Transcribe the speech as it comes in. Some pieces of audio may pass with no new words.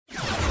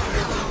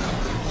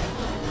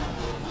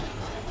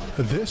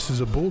This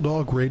is a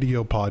Bulldog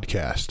Radio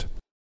podcast.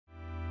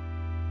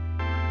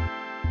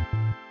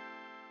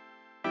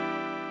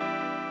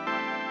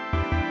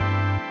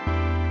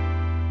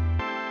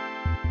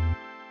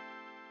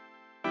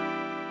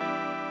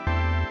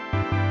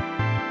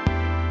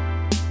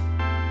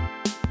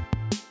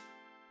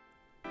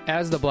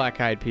 As the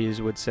Black Eyed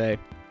Peas would say,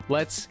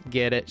 let's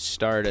get it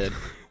started.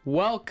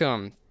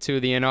 Welcome to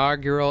the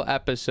inaugural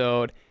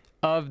episode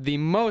of the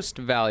most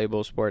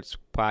valuable sports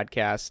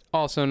podcast,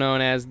 also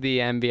known as the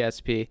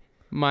MVSP.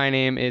 My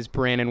name is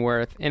Brandon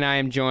Worth, and I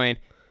am joined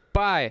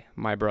by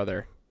my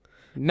brother,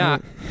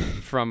 not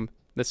from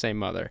the same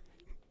mother,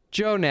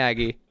 Joe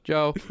Nagy.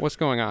 Joe, what's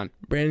going on?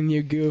 Brandon,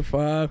 you goof.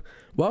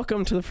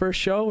 Welcome to the first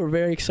show. We're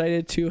very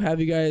excited to have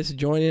you guys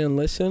join in and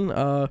listen.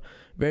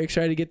 Very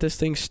excited to get this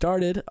thing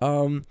started.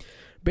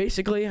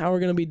 Basically, how we're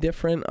going to be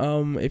different,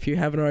 if you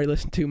haven't already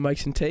listened to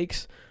Mike's and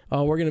Takes,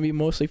 we're going to be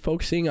mostly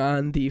focusing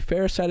on the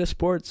fair side of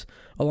sports,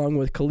 along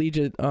with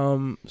collegiate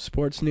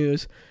sports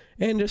news,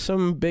 and just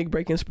some big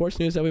breaking sports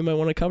news that we might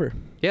want to cover.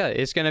 Yeah,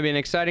 it's going to be an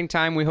exciting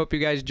time. We hope you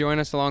guys join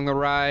us along the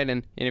ride.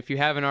 And if you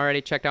haven't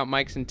already, checked out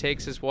Mike's and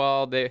Takes as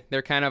well.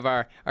 They're kind of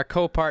our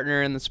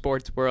co-partner in the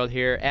sports world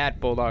here at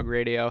Bulldog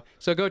Radio.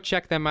 So go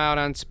check them out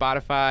on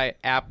Spotify,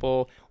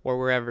 Apple, or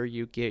wherever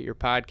you get your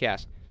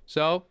podcast.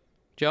 So,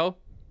 Joe,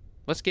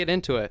 let's get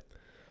into it.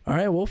 All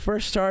right, we'll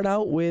first start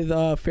out with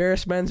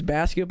Ferris men's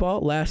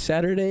basketball. Last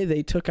Saturday,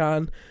 they took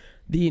on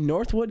the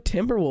Northwood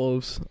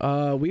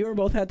Timberwolves. We were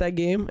both at that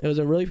game. It was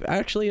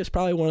it's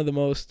probably one of the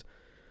most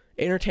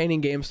entertaining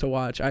games to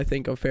watch, I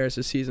think, of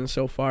Ferris' season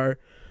so far.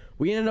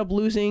 We ended up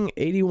losing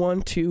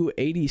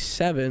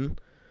 81-87,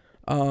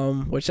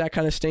 which that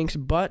kind of stinks.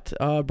 But,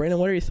 Brandon,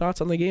 what are your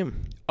thoughts on the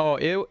game? Oh,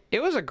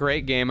 it was a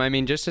great game. I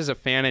mean, just as a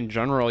fan in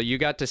general, you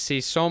got to see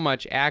so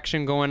much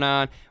action going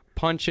on.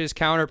 Punches,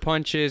 counter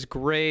punches,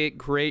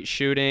 great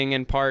shooting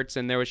in parts,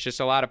 and there was just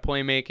a lot of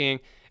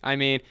playmaking. I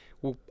mean,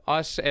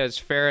 us as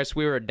Ferris,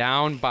 we were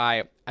down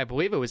by, I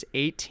believe it was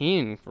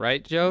 18,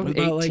 right, Joe?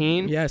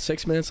 18?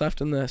 6 minutes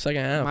left in the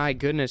second half. My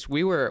goodness,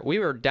 we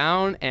were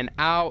down and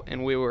out,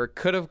 and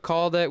could have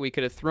called it. We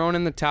could have thrown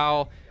in the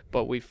towel,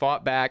 but we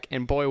fought back,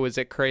 and boy, was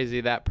it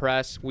crazy, that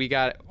press. We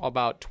got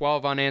about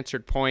 12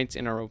 unanswered points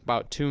in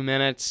about 2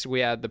 minutes.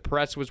 The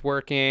press was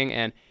working,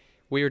 and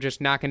we were just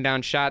knocking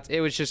down shots.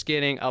 It was just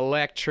getting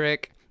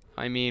electric.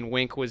 I mean,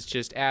 Wink was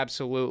just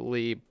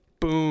absolutely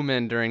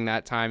booming during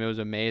that time. It was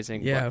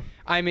amazing. Yeah. But,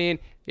 I mean,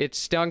 it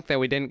stunk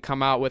that we didn't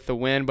come out with the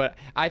win, but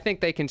I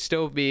think they can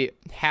still be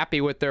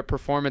happy with their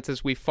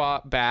performances. We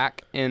fought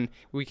back, and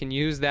we can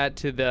use that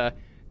to the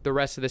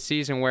rest of the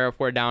season, where if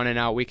we're down and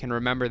out, we can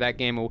remember that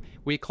game.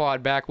 We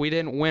clawed back. We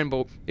didn't win,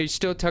 but it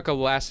still took a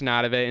lesson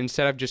out of it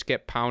instead of just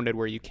get pounded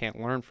where you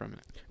can't learn from it.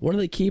 One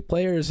of the key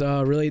players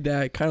really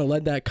that kind of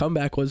led that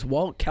comeback was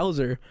Walt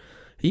Kelzer.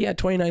 He had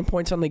 29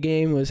 points on the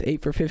game, was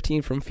 8 for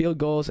 15 from field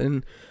goals,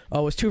 and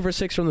was 2 for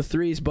 6 from the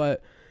threes.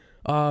 But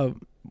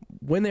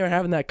when they were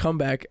having that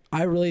comeback,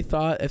 I really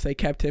thought if they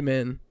kept him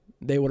in,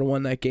 they would have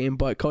won that game.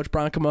 But Coach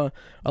Bronkema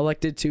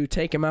elected to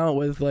take him out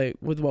with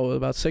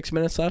about 6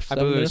 minutes left? I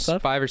believe it was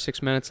 5 or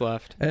 6 minutes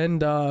left.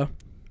 And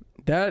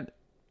that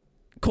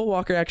Cole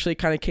Walker actually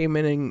kind of came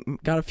in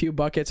and got a few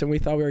buckets, and we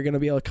thought we were going to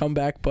be able to come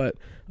back. But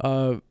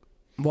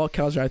Walt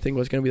Kelzer, I think,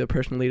 was going to be the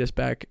person to lead us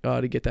back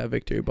to get that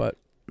victory. But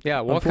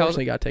yeah, Walt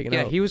unfortunately got taken out.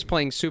 Yeah, he was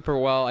playing super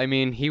well. I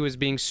mean, he was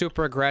being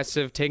super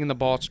aggressive, taking the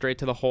ball straight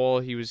to the hole.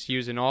 He was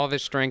using all of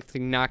his strength to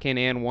knock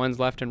in ones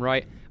left and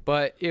right.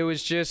 But it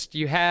was just,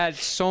 you had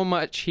so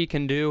much he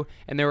can do,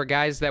 and there were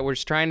guys that were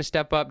just trying to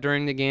step up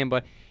during the game,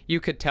 but you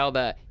could tell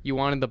that you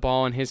wanted the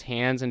ball in his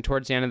hands, and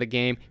towards the end of the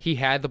game, he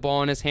had the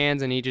ball in his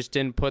hands, and he just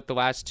didn't put the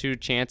last 2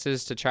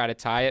 chances to try to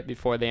tie it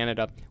before they ended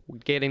up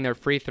getting their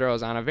free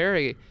throws on a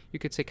very, you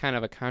could say, kind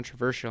of a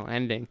controversial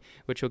ending,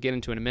 which we'll get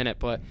into in a minute.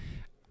 But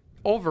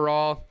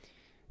overall,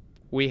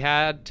 we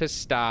had to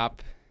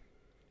stop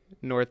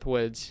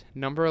Northwood's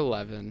number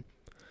 11.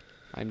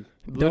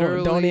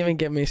 Don't even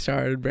get me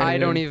started, Brandon. I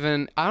don't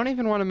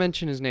even want to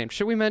mention his name.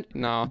 Should we mention?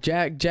 No.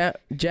 Jack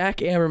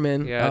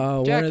Ammerman.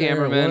 Yeah, Jack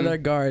Ammerman. One of their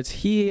guards.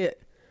 He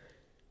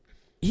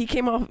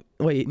came off.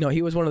 Wait, no,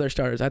 he was one of their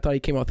starters. I thought he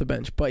came off the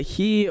bench, but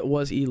he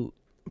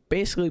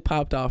basically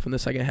popped off in the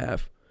second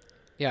half.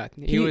 Yeah,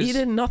 he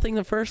did nothing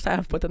the first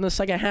half, but then the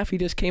second half he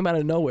just came out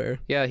of nowhere.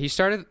 Yeah, he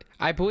started.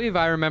 I believe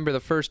I remember the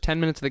first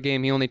 10 minutes of the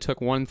game, he only took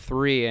 1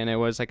 3, and it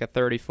was like a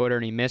 30-footer,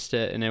 and he missed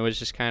it, and it was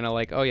just kind of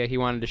like, oh yeah, he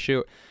wanted to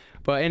shoot.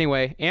 But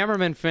anyway,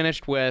 Ammerman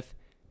finished with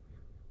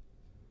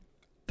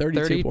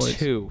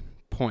 32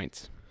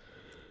 points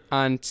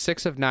on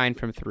 6 of 9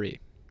 from 3.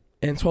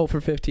 And 12 for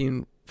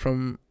 15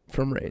 from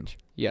range.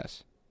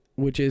 Yes.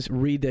 Which is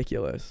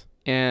ridiculous.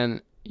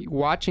 And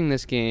watching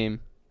this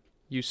game,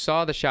 you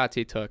saw the shots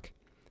he took.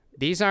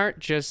 These aren't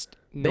just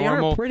normal. They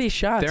aren't pretty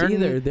shots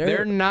either.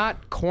 They're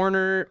not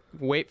corner,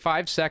 wait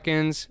 5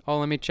 seconds, oh,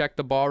 let me check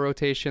the ball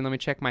rotation, let me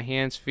check my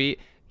hands, feet.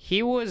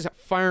 He was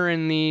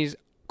firing these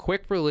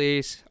quick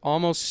release,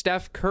 almost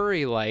Steph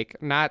Curry-like,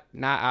 not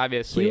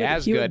obviously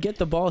as good. He would get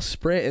the ball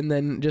sprint and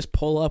then just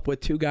pull up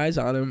with 2 guys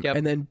on him, yep.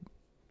 and then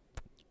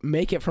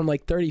make it from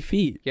like 30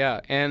 feet. Yeah,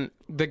 and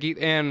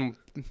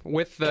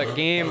with the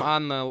game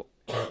on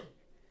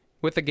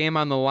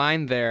the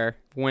line there,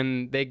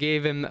 when they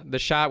gave him the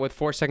shot with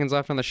 4 seconds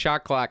left on the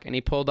shot clock, and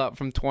he pulled up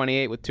from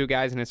 28 with 2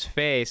 guys in his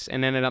face,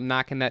 and ended up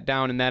knocking that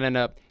down, and that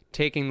ended up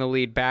taking the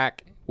lead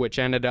back, which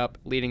ended up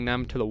leading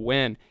them to the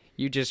win.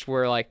 You just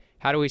were like,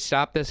 how do we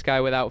stop this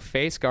guy without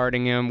face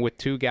guarding him with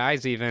 2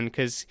 guys even?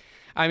 Because,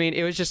 I mean,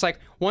 it was just like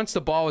once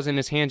the ball was in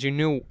his hands, you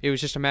knew it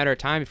was just a matter of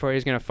time before he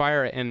was going to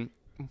fire it, and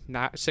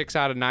 6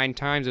 out of 9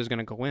 times it was going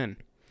to go in.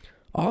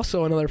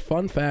 Also, another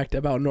fun fact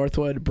about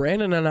Northwood,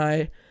 Brandon and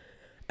I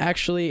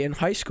actually in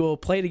high school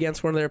played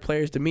against one of their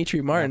players,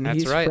 Dimitri Martin.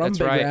 He's from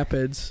Big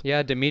Rapids.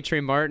 Yeah,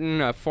 Dimitri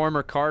Martin, a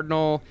former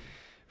Cardinal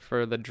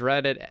for the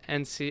dreaded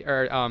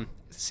CSAA.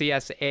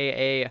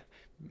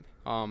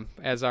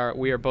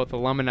 We are both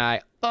alumni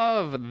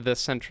of the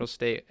Central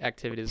State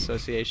Activities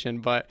Association.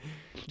 But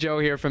Joe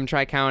here from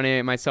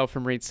Tri-County, myself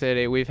from Reed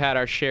City, we've had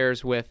our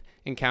shares with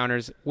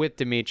encounters with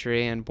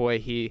Dimitri, and boy,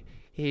 he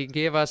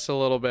gave us a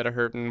little bit of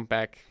hurting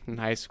back in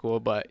high school,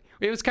 but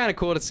it was kind of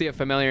cool to see a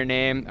familiar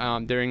name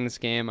during this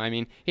game. I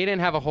mean, he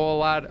didn't have a whole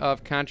lot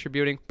of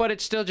contributing, but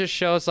it still just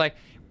shows like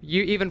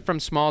you, even from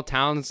small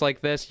towns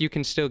like this, you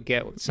can still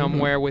get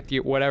somewhere with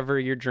whatever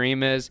your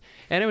dream is,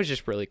 and it was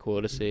just really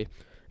cool to see.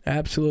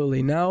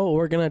 Absolutely. Now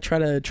we're going to try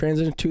to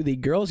transition to the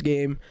girls'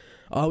 game.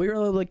 We were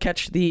able to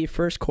catch the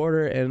first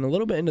quarter and a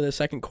little bit into the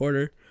second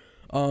quarter.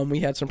 We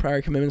had some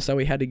prior commitments that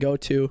we had to go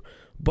to.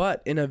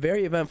 But in a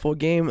very eventful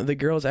game, the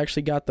girls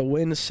actually got the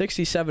win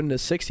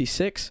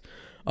 67-66.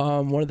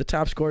 One of the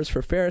top scorers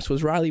for Ferris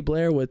was Riley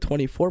Blair with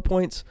 24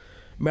 points.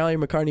 Mallory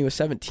McCartney with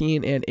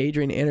 17, and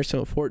Adrian Anderson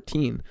with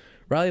 14.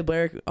 Riley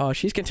Blair,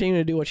 she's continuing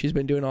to do what she's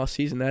been doing all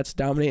season. That's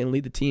dominate and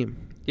lead the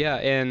team. Yeah,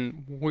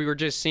 and we were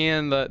just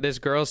seeing this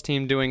girls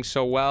team doing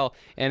so well,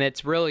 and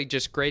it's really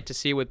just great to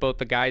see with both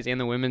the guys and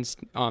the women's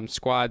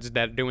squads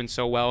that are doing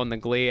so well in the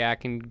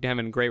GLIAC and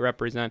having great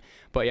represent.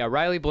 But yeah,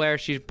 Riley Blair,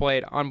 she's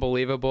played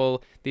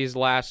unbelievable these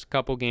last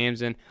couple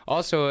games, and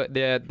also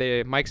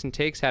the Mikes and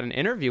Takes had an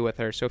interview with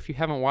her. So if you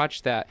haven't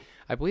watched that,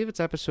 I believe it's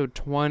episode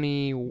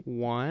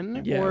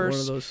 21. Yeah, one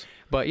of those.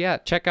 But yeah,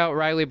 check out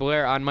Riley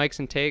Blair on Mikes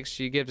and Takes.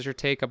 She gives her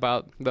take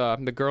about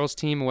the girls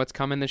team and what's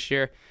coming this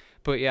year.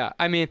 But yeah,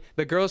 I mean,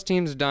 the girls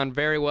team's done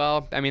very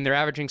well. I mean, they're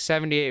averaging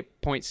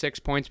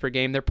 78.6 points per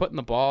game. They're putting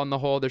the ball in the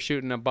hole. They're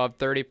shooting above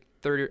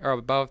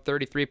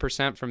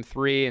 33% from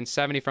 3 and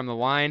 70 from the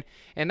line.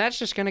 And that's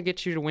just going to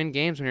get you to win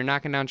games when you're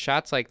knocking down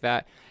shots like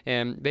that.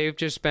 And they've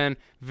just been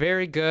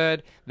very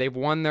good. They've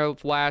won their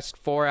last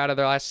 4 out of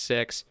their last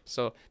 6.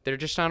 So they're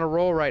just on a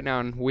roll right now,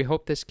 and we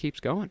hope this keeps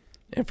going.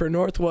 And for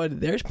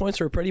Northwood, their points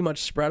were pretty much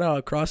spread out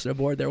across the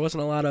board. There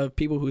wasn't a lot of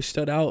people who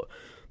stood out.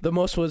 The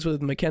most was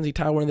with Mackenzie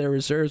Ty, one of their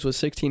reserves, with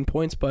 16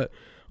 points, but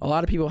a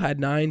lot of people had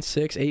 9,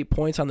 6, 8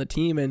 points on the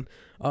team. And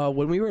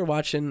when we were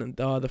watching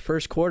the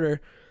first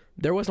quarter,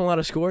 there wasn't a lot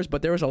of scores,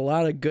 but there was a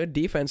lot of good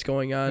defense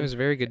going on. It was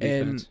very good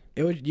defense.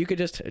 And you could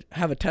just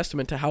have a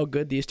testament to how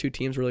good these two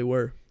teams really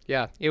were.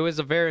 Yeah, it was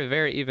a very,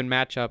 very even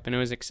matchup, and it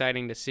was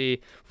exciting to see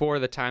for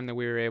the time that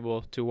we were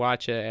able to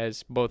watch it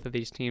as both of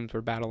these teams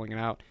were battling it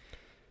out.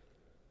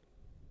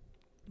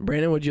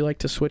 Brandon, would you like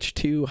to switch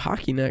to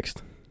hockey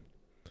next?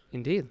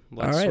 Indeed.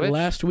 Let's switch.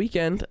 Last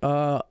weekend,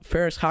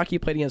 Ferris hockey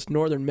played against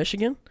Northern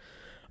Michigan.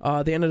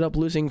 They ended up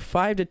losing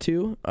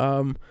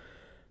 5-2.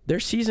 Their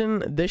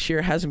season this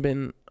year hasn't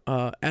been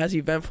as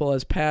eventful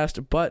as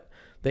past, but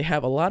they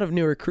have a lot of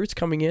new recruits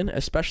coming in,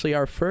 especially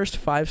our first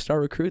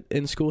 5-star recruit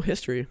in school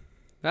history.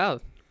 Oh,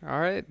 all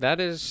right. That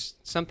is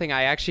something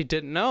I actually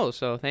didn't know,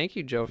 so thank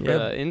you, Joe, for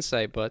the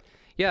insight. But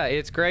yeah,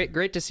 it's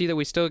great to see that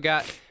we still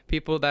got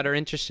people that are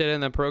interested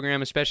in the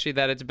program, especially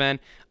that it's been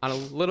on a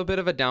little bit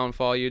of a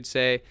downfall, you'd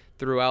say,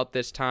 throughout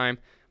this time.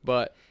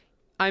 But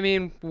I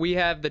mean, we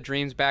have the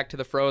dreams back to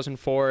the Frozen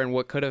Four and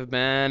what could have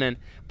been,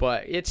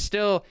 but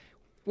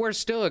we're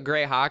still a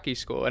great hockey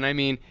school. And I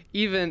mean,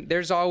 even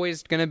there's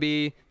always going to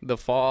be the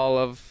fall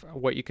of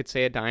what you could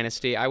say a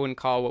dynasty. I wouldn't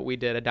call what we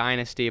did a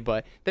dynasty,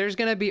 but there's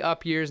going to be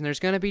up years and there's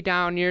going to be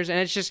down years.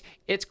 And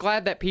it's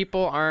glad that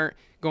people aren't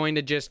going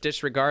to just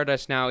disregard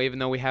us now, even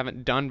though we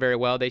haven't done very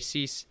well. They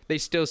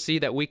still see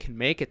that we can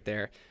make it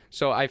there.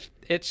 So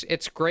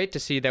it's great to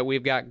see that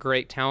we've got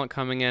great talent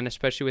coming in,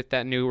 especially with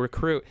that new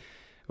recruit.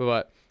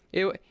 But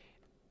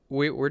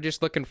we're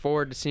just looking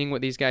forward to seeing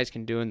what these guys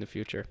can do in the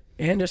future.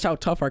 And just how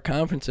tough our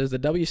conference is. The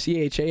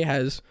WCHA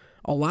has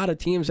a lot of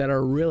teams that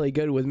are really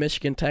good with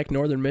Michigan Tech,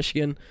 Northern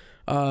Michigan.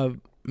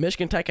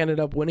 Michigan Tech ended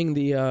up winning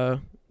the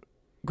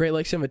Great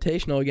Lakes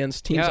Invitational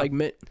against teams like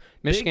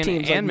Michigan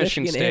teams and like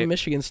Michigan State. And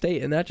Michigan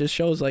State, and that just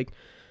shows like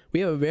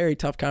we have a very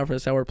tough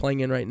conference that we're playing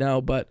in right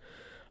now. But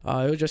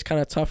it was just kind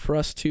of tough for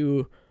us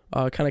to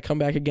kind of come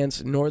back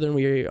against Northern.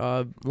 We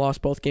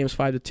lost both games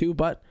 5-2,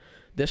 but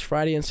this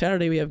Friday and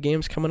Saturday we have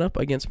games coming up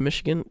against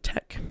Michigan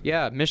Tech.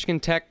 Yeah, Michigan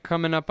Tech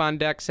coming up on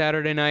deck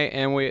Saturday night,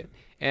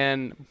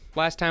 and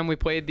last time we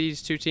played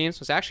these two teams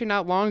was actually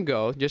not long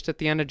ago, just at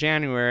the end of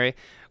January.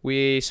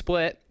 We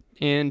split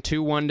in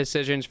 2-1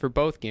 decisions for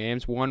both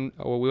games, one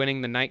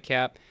winning the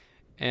nightcap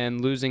and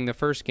losing the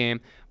first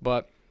game.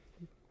 But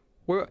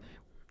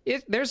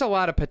there's a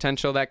lot of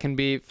potential that can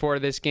be for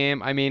this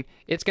game. I mean,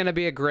 it's going to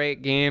be a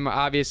great game.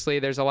 Obviously,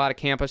 there's a lot of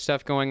campus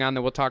stuff going on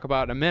that we'll talk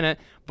about in a minute,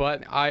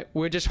 but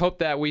we just hope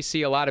that we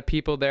see a lot of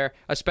people there,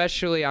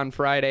 especially on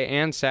Friday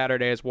and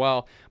Saturday as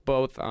well,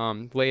 both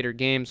later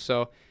games.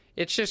 So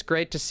it's just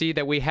great to see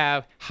that we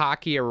have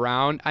hockey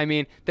around. I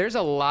mean, there's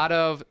a lot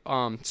of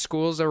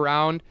schools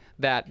around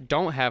that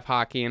don't have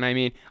hockey, and I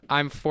mean,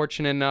 I'm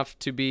fortunate enough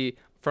to be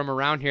from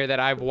around here that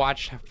I've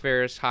watched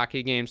Ferris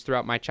hockey games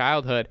throughout my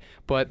childhood,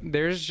 but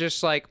there's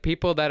just like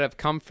people that have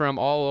come from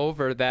all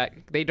over that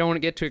they don't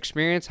get to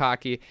experience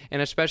hockey,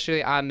 and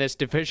especially on this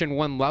Division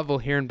I level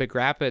here in Big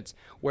Rapids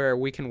where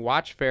we can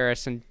watch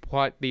Ferris and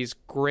put these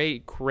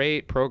great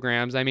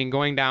programs. I mean,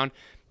 going down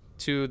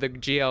to the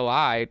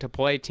GLI to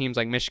play teams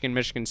like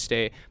Michigan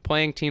State,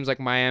 playing teams like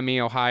Miami,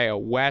 Ohio,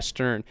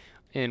 Western,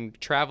 and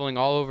traveling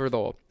all over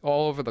the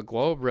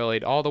globe,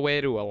 really, all the way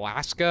to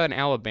Alaska and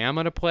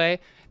Alabama to play.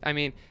 I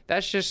mean,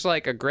 that's just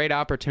like a great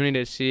opportunity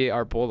to see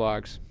our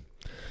Bulldogs.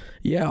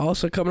 Yeah,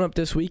 also coming up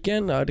this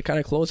weekend to kind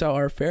of close out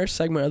our fair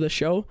segment of the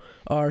show,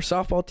 our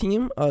softball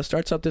team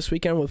starts up this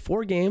weekend with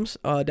 4 games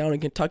down in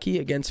Kentucky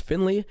against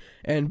Findlay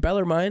and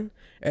Bellarmine.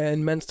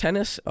 And men's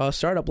tennis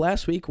started up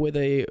last week with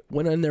a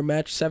win in their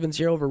match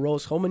 7-0 over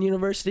Rose-Hulman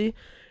University.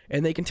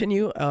 And they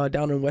continue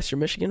down in Western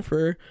Michigan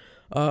for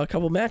a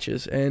couple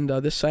matches. And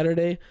this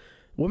Saturday,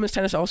 women's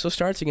tennis also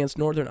starts against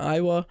Northern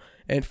Iowa.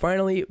 And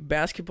finally,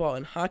 basketball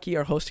and hockey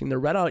are hosting the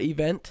Red Out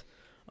event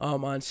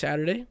on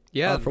Saturday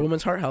for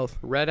Women's Heart Health.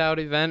 Red Out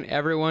event.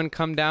 Everyone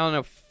come down,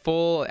 a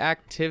full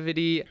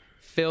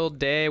activity-filled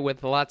day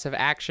with lots of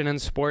action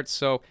and sports.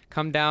 So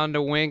come down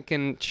to Wink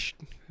and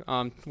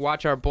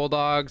watch our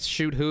Bulldogs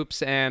shoot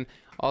hoops and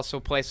also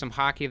play some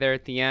hockey there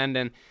at the end.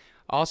 And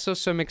also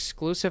some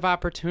exclusive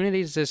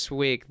opportunities this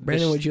week.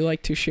 Brandon, would you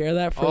like to share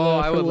that for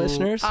the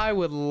listeners? I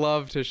would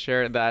love to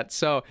share that.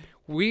 So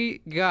we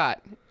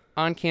got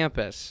on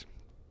campus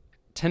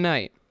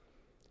tonight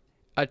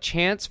a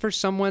chance for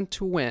someone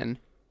to win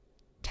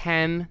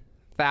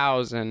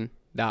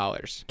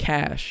 $10,000.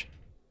 Cash.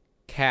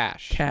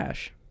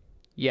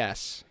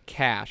 Yes,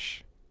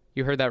 cash.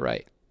 You heard that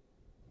right.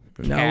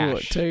 Now,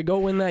 Cash. to go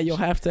win that, you'll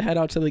have to head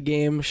out to the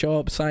game, show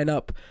up, sign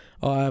up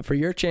for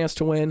your chance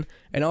to win.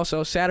 And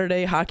also,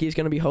 Saturday, hockey is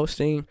going to be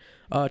hosting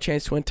a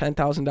chance to win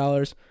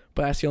 $10,000,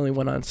 but that's the only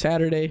one on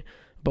Saturday.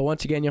 But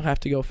once again, you'll have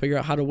to go figure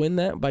out how to win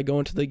that by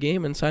going to the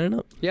game and signing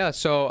up. Yeah,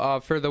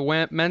 so for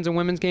the men's and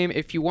women's game,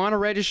 if you want to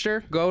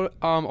register, go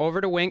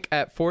over to Wink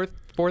at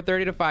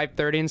 4:30 to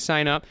 5:30 and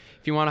sign up.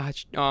 If you want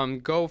to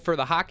go for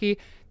the hockey,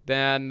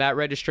 then that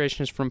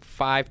registration is from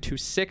 5 to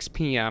 6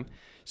 p.m.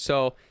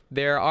 So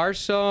there are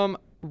some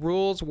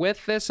rules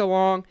with this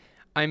along.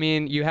 I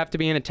mean, you have to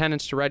be in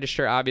attendance to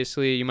register.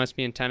 Obviously, you must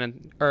be in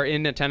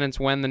attendance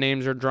when the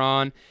names are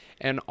drawn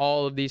and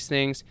all of these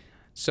things.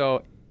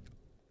 So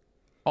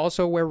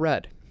also wear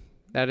red.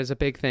 That is a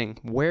big thing.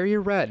 Wear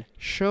your red.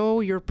 Show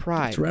your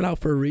pride. It's red out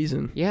for a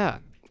reason. Yeah.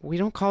 We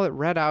don't call it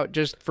red out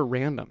just for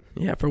random.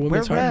 Yeah, for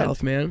Women's Heart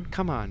Health, man.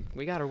 Come on.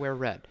 We got to wear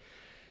red.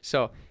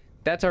 So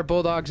that's our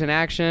Bulldogs in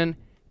action,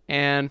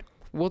 and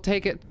we'll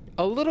take it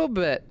a little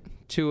bit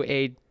to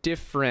a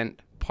different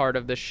part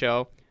of the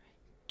show.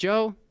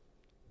 Joe?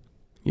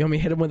 You want me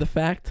to hit him with a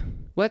fact?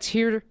 Let's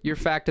hear your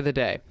fact of the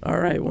day. All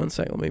right, one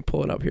second. Let me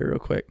pull it up here real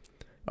quick.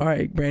 All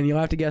right, Brandon, you'll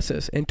have to guess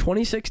this. In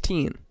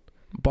 2016,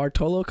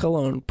 Bartolo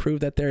Colon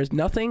proved that there is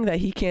nothing that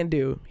he can't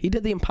do. He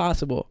did the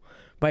impossible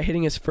by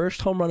hitting his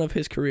first home run of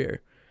his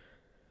career.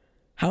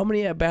 How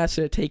many at-bats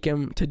did it take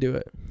him to do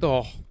it?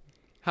 Oh,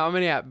 how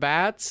many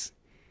at-bats?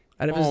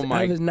 Out of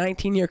his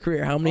 19-year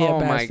career, how many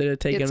at-bats did it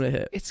take him to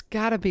hit? It's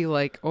got to be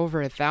like over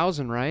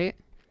 1,000, right?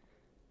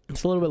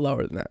 It's a little bit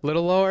lower than that.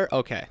 Little lower?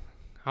 Okay.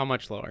 How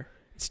much lower?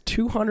 It's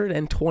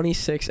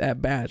 226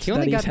 at-bats. He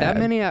only got that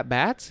many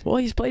at-bats? Well,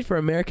 he's played for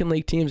American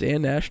League teams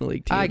and National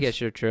League teams. I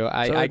guess you're true.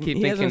 I keep thinking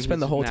he hasn't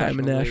spent the whole time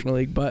in National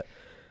League, but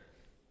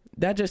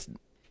that just...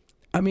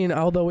 I mean,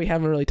 although we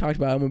haven't really talked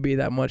about MLB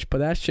that much, but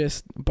that's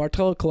just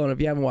Bartolo Colon.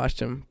 If you haven't watched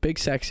him, big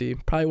sexy,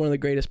 probably one of the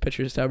greatest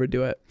pitchers to ever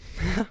do it.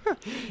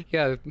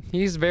 Yeah,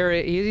 he's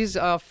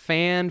a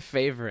fan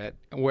favorite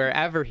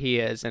wherever he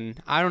is, and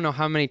I don't know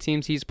how many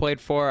teams he's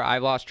played for. I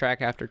lost track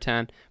after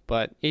 10,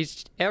 but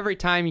every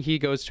time he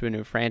goes to a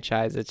new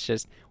franchise, it's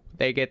just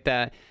they get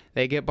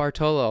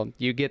Bartolo.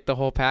 You get the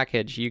whole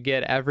package. You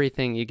get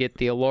everything. You get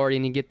the allure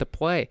and you get the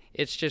play.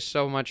 It's just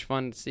so much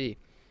fun to see.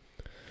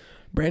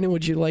 Brandon,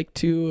 would you like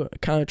to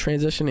kind of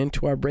transition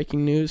into our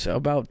breaking news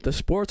about the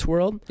sports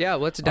world? Yeah,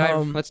 let's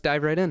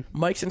dive right in.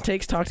 Mike's and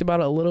Takes talked about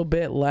it a little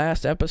bit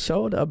last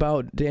episode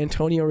about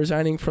D'Antonio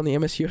resigning from the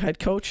MSU head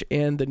coach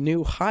and the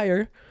new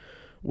hire,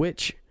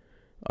 which,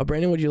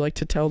 Brandon, would you like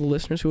to tell the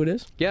listeners who it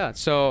is? Yeah,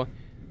 so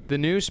the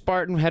new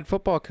Spartan head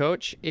football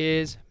coach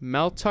is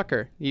Mel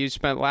Tucker. He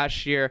spent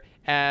last year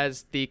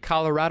as the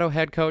Colorado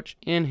head coach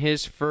in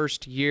his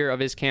first year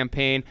of his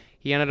campaign.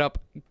 He ended up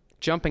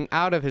jumping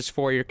out of his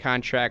 4-year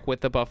contract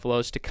with the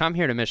Buffaloes to come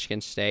here to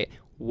Michigan State.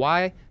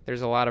 Why?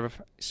 There's a lot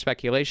of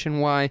speculation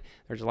why.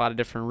 There's a lot of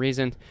different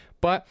reasons.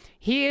 But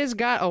he has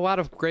got a lot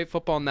of great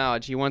football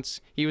knowledge. He was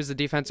the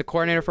defensive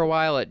coordinator for a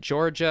while at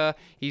Georgia.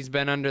 He's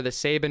been under the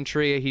Saban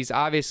tree. He's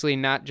obviously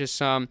not just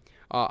some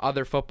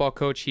other football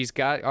coach. He's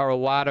got a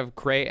lot of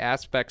great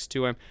aspects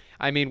to him.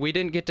 I mean, we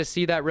didn't get to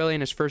see that really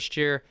in his first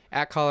year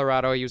at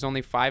Colorado. He was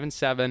only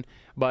 5-7,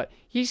 but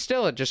he's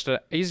still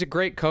he's a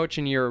great coach,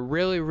 and you're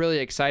really, really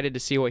excited to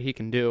see what he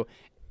can do,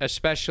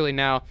 especially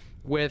now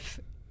with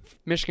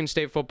Michigan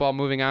State football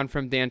moving on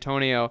from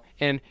D'Antonio.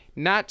 And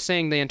not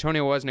saying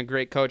D'Antonio wasn't a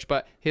great coach,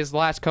 but his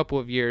last couple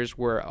of years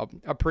were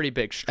a pretty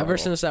big struggle. Ever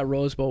since that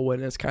Rose Bowl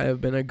win, it's kind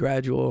of been a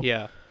gradual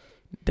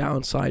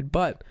downside.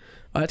 But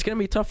it's going to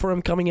be tough for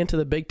him coming into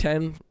the Big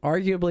Ten,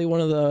 arguably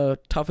one of the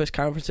toughest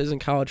conferences in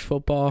college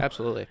football.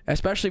 Absolutely.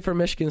 Especially for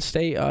Michigan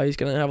State. He's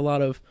going to have a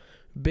lot of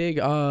big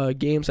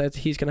games that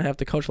he's going to have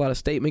to coach, a lot of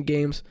statement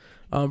games.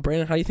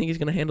 Brandon, how do you think he's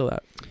going to handle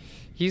that?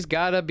 He's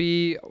got to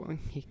be...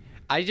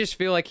 I just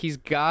feel like he's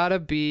got to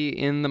be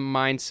in the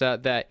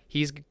mindset that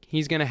he's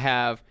going to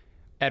have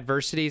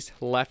adversities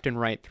left and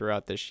right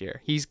throughout this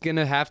year. He's going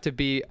to have to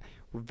be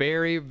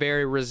very,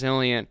 very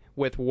resilient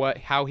with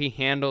how he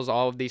handles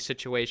all of these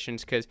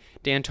situations, because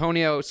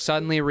D'Antonio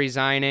suddenly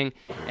resigning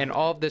and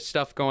all of this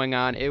stuff going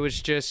on, it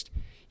was just,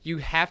 you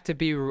have to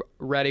be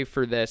ready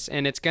for this,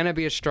 and it's going to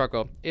be a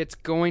struggle. It's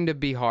going to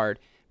be hard,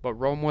 but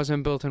Rome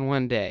wasn't built in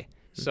one day.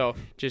 So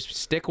just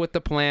stick with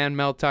the plan,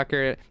 Mel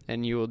Tucker,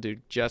 and you will do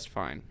just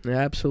fine.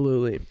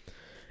 Absolutely.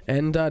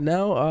 And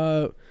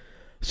now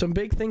some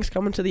big things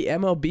coming to the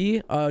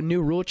MLB.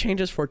 New rule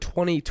changes for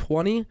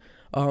 2020.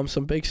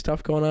 Some big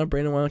stuff going on.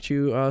 Brandon, why don't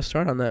you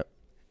start on that?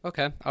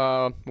 Okay.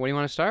 What do you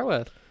want to start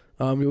with?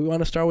 We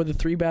want to start with the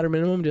 3-batter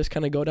minimum, just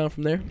kind of go down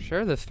from there.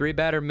 Sure, the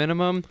 3-batter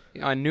minimum,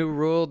 a new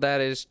rule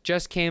that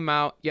just came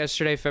out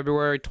yesterday,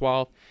 February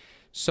 12th.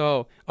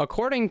 So,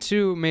 according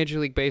to Major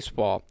League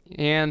Baseball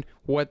and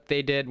what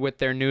they did with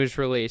their news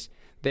release,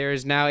 there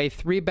is now a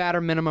 3-batter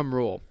minimum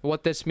rule.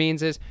 What this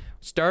means is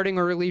starting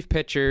or relief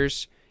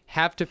pitchers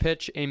have to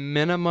pitch a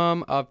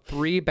minimum of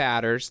 3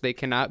 batters. They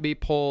cannot be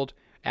pulled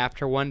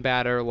after 1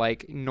 batter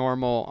like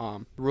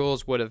normal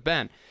rules would have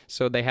been.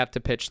 So they have to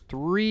pitch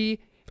 3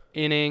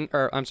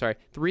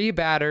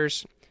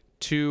 batters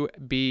to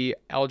be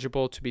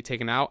eligible to be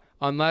taken out,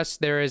 unless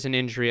there is an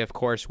injury, of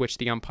course, which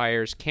the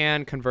umpires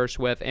can converse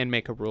with and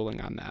make a ruling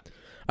on that.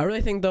 I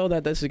really think, though,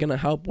 that this is going to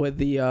help with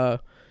the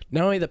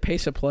not only the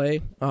pace of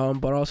play,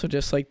 but also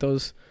just like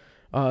those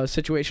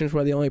situations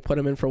where they only put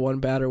them in for 1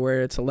 batter,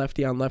 where it's a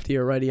lefty on lefty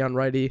or righty on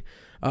righty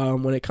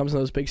when it comes to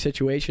those big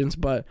situations,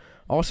 but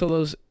also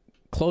those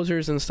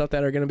closers and stuff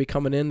that are going to be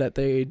coming in that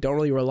they don't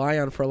really rely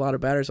on for a lot of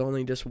batters,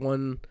 only just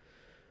one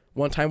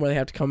time where they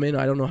have to come in.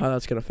 I don't know how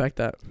that's going to affect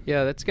that.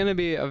 Yeah, that's going to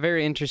be a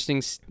very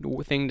interesting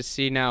thing to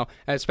see now,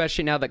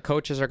 especially now that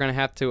coaches are going to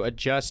have to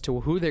adjust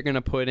to who they're going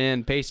to put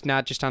in based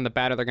not just on the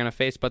batter they're going to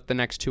face, but the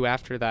next 2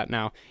 after that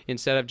now,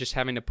 instead of just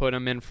having to put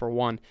them in for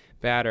 1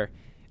 batter.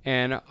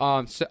 And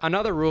so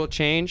another rule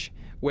change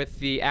with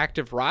the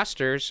active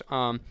rosters,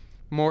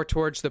 more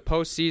towards the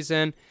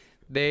postseason,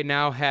 they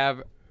now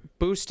have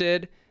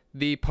boosted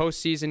the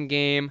postseason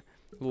game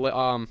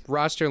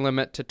roster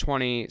limit to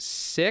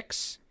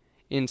 26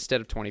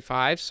 instead of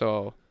 25,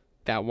 so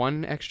that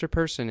 1 extra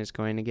person is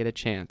going to get a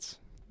chance.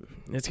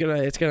 It's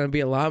gonna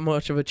be a lot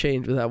much of a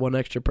change with that 1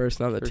 extra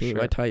person on the team.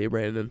 Sure. I tell you,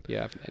 Brandon.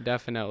 Yeah,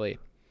 definitely.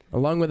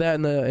 Along with that,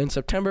 in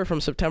September,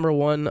 from September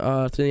 1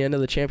 to the end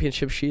of the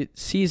championship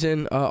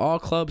season, all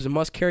clubs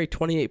must carry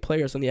 28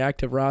 players on the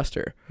active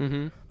roster.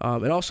 Mm-hmm.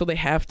 And also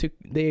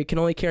they can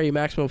only carry a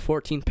maximum of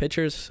 14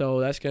 pitchers, so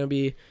that's going to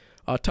be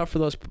tough for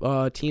those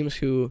teams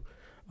who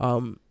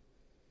have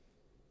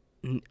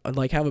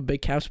a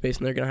big cap space,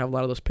 and they're going to have a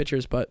lot of those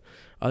pitchers, but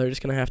they're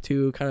just going to have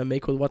to kind of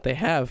make with what they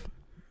have.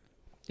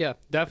 Yeah,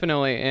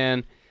 definitely.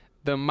 And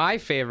my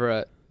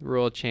favorite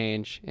rule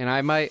change, and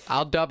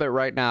I'll dub it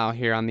right now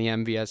here on the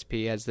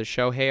MVSP as the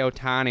Shohei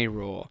Ohtani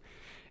rule.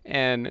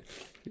 And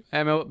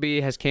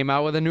MLB has came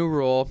out with a new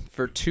rule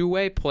for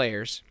two-way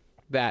players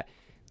that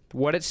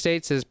what it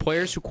states is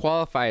players who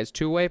qualify as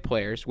two-way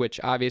players,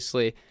 which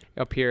obviously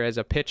appear as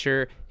a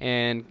pitcher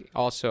and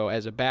also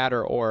as a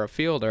batter or a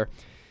fielder,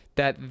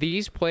 that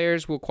these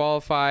players will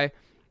qualify.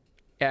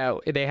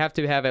 They have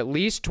to have at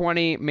least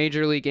 20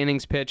 major league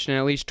innings pitched and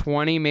at least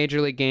 20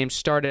 major league games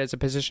started as a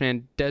position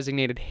and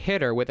designated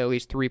hitter with at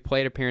least 3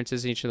 plate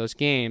appearances in each of those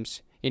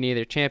games in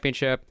either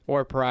championship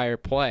or prior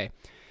play.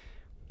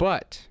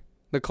 But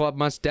the club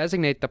must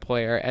designate the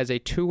player as a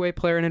two-way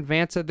player in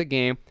advance of the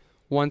game.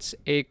 Once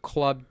a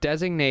club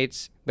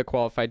designates the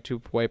qualified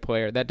two-way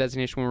player, that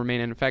designation will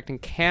remain in effect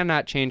and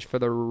cannot change for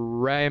the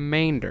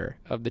remainder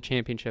of the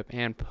championship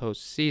and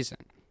postseason.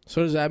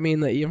 So does that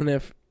mean that even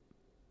if,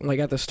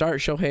 at the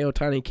start, Shohei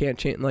Ohtani can't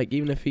change,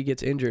 even if he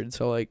gets injured,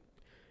 so,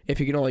 if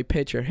he can only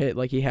pitch or hit,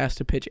 he has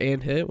to pitch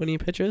and hit when he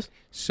pitches?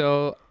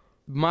 So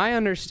my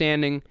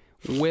understanding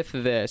with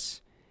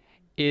this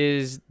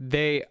is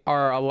they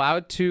are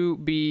allowed to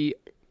be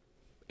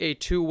a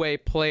two-way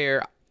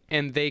player,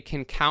 and they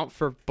can count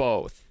for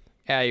both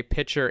a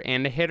pitcher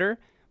and a hitter.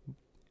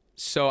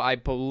 So I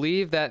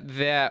believe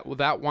that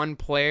one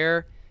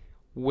player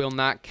will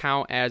not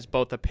count as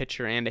both a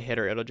pitcher and a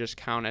hitter. It'll just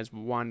count as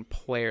one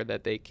player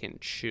that they can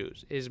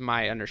choose, is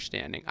my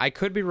understanding. I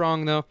could be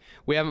wrong, though.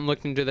 We haven't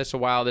looked into this a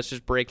while. This is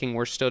breaking.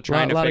 We're still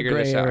trying to figure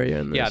this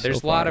out. Yeah,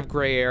 there's a lot of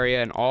gray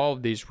area in all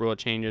of these rule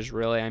changes,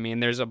 really. I mean,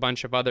 there's a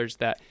bunch of others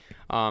that,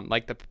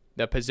 like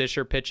the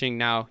position pitching.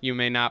 Now, you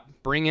may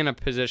not bring in a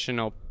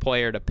positional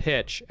player to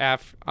pitch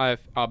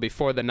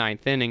before the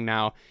ninth inning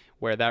now,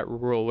 where that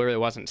rule really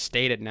wasn't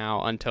stated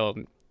now until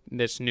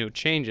this new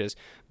changes.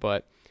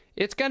 But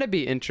it's going to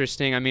be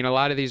interesting. I mean, a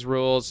lot of these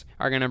rules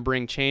are going to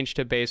bring change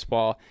to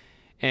baseball,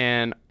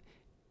 and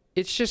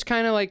it's just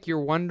kind of like you're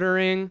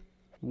wondering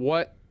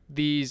what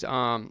these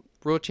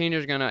rule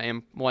changes are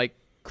going to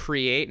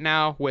create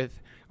now.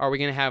 Are we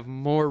going to have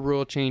more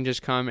rule changes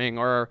coming,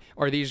 or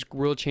are these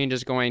rule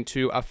changes going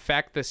to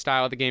affect the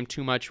style of the game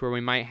too much where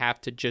we might have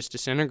to just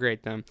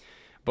disintegrate them?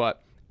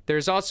 But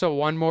there's also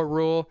one more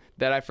rule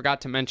that I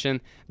forgot to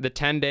mention. The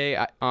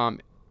 10-day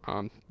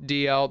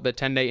DL, the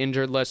 10-day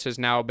injured list, has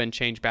now been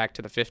changed back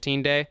to the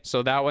 15-day.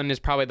 So that one is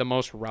probably the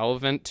most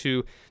relevant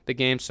to the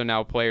game. So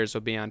now players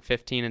will be on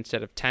 15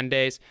 instead of 10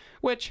 days,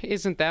 which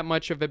isn't that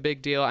much of a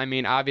big deal. I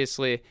mean,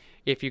 obviously,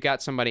 if you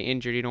got somebody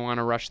injured, you don't want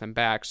to rush them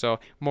back. So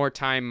more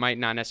time might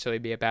not necessarily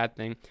be a bad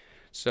thing.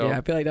 So yeah,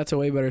 I feel like that's a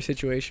way better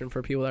situation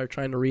for people that are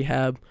trying to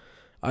rehab.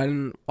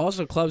 And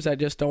also clubs that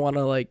just don't want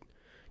to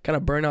kind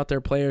of burn out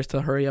their players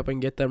to hurry up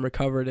and get them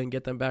recovered and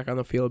get them back on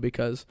the field,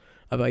 because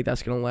I feel like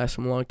that's going to last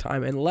them a long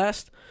time. And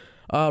last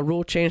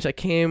rule change that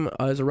came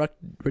is a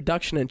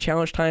reduction in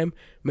challenge time.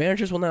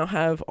 Managers will now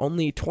have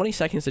only 20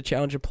 seconds to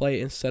challenge a play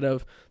instead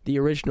of the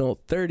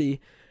original 30.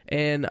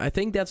 And I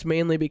think that's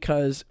mainly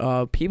because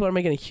people are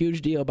making a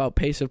huge deal about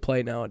pace of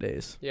play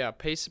nowadays. Yeah,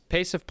 pace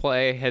of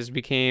play has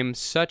become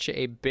such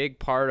a big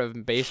part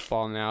of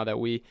baseball now that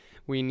we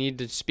need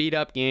to speed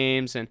up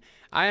games. And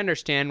I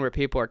understand where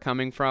people are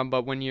coming from,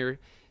 but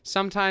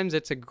sometimes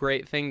it's a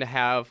great thing to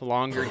have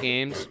longer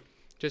games,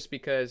 just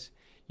because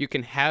you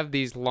can have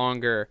these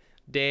longer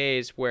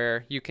days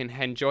where you can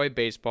enjoy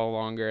baseball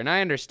longer. And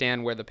I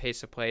understand where the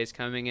pace of play is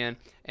coming in.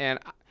 And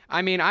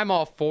I mean, I'm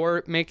all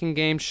for making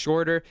games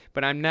shorter,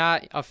 but I'm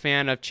not a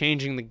fan of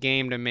changing the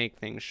game to make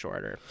things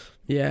shorter.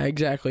 Yeah,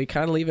 exactly.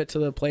 Kind of leave it to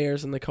the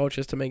players and the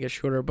coaches to make it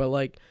shorter,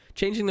 but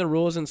changing the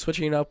rules and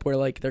switching it up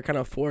where they're kind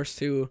of forced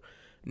to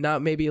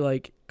not maybe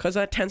because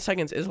that 10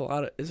 seconds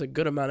is a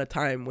good amount of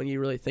time when you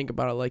really think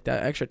about it,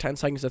 that extra 10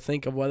 seconds to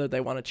think of whether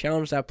they want to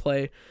challenge that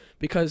play,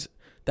 because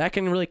that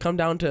can really come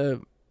down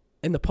to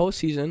in the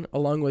postseason,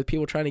 along with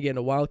people trying to get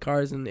into wild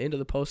cards and into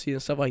the postseason,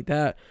 stuff like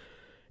that.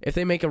 If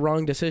they make a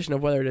wrong decision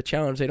of whether to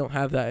challenge, they don't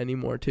have that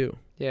anymore too.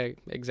 Yeah,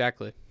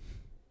 exactly.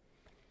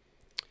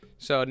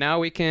 So now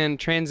we can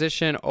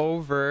transition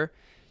over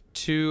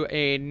to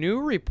a new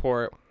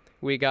report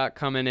we got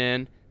coming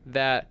in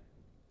that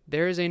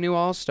there is a new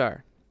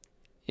All-Star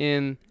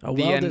in the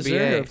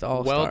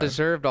NBA.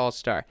 Well-deserved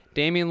All-Star.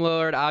 Damian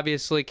Lillard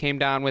obviously came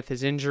down with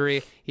his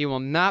injury. He will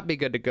not be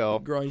good to go.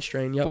 Groin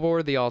strain, yep.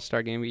 For the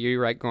All-Star game.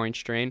 You're right, groin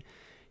strain.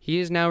 He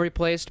is now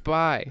replaced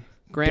by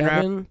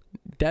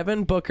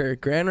Devin Booker,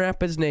 Grand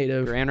Rapids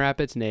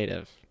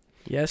native.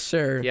 Yes,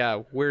 sir.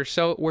 Yeah, we're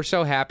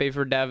so happy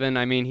for Devin.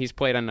 I mean, he's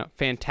played on a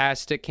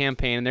fantastic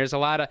campaign, and there's a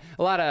lot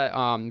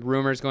of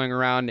rumors going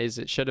around.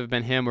 It should have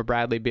been him or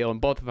Bradley Beal,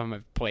 and both of them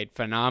have played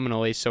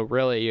phenomenally. So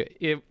really,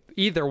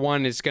 either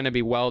one is going to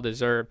be well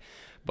deserved.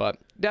 But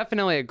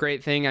definitely a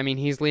great thing. I mean,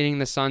 he's leading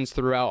the Suns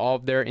throughout all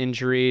of their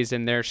injuries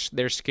and their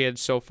skids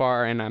so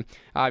far. And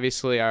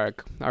obviously, our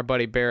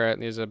buddy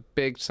Barrett is a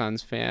big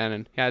Suns fan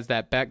and has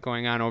that bet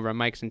going on over at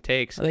Mike's and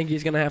Takes. I think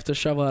he's going to have to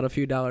shovel out a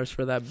few dollars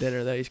for that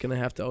dinner that he's going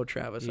to have to owe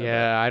Travis.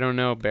 I don't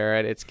know,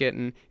 Barrett. It's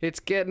getting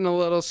a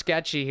little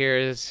sketchy here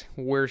as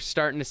we're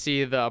starting to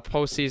see the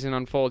postseason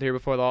unfold here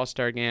before the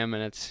All-Star game,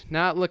 and it's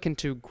not looking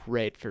too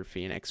great for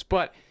Phoenix.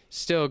 But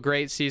still a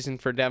great season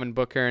for Devin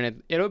Booker,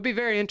 and it'll be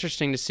very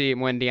interesting to see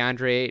when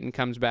DeAndre Ayton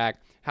comes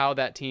back how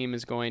that team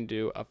is going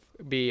to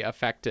be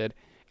affected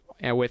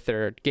with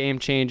their game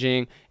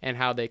changing and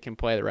how they can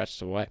play the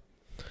rest of the way.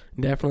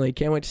 Definitely.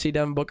 Can't wait to see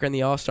Devin Booker in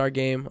the All-Star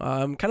game.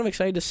 I'm kind of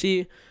excited to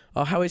see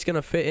how he's going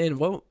to fit in.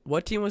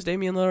 What team was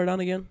Damian Lillard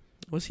on again?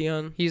 Was he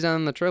on? He's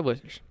on the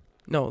Trailblazers.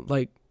 No,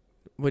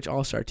 which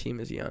All-Star team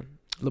is he on?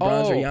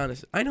 LeBron's or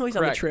Giannis. I know he's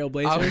correct. On the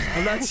Trailblazers.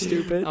 I'm not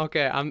stupid.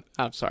 Okay, I'm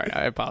sorry.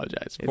 I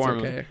apologize. It's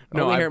okay.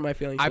 No, I hurt my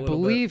feelings. I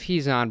believe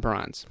he's on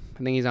Bronze. I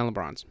think he's on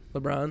LeBron's.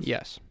 LeBron's?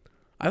 Yes.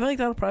 I feel like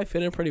that'll probably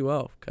fit in pretty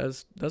well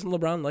because doesn't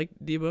LeBron like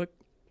D-Book?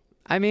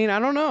 I mean, I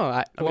don't know.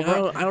 I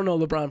don't know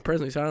LeBron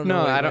personally, so I don't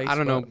know. No, I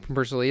don't know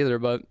personally either.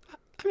 But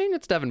I mean,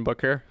 it's Devin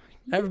Booker.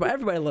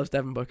 Everybody loves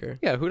Devin Booker.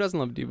 Yeah, who doesn't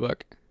love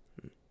D-Book?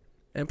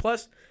 And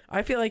plus,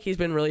 I feel like he's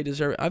been really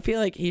deserving. I feel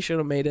like he should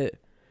have made it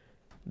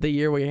the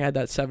year where he had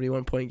that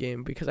 71-point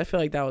game because I feel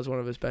like that was one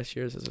of his best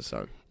years as a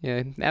Sun.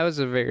 Yeah, that was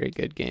a very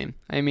good game.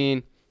 I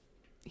mean,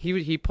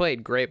 he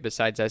played great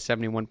besides that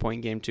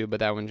 71-point game too, but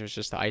that one was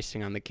just the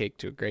icing on the cake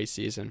to a great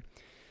season.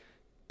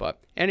 But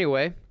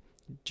anyway,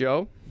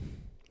 Joe,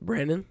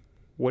 Brandon,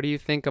 what do you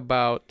think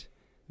about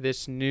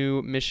this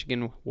new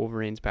Michigan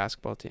Wolverines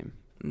basketball team?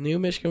 new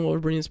Michigan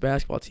Wolverines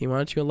basketball team. Why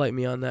don't you enlighten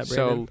me on that,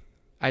 Brandon? So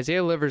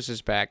Isaiah Livers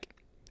is back,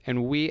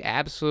 and we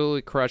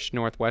absolutely crushed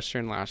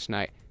Northwestern last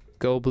night.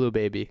 Go Blue,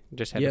 baby.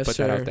 Just had to put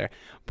that out there.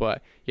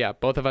 But, yeah,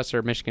 both of us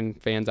are Michigan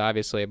fans,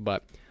 obviously.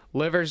 But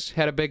Livers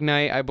had a big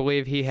night. I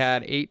believe he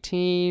had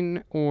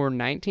 18 or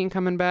 19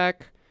 coming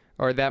back.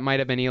 Or that might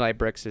have been Eli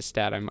Bricks'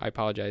 stat. I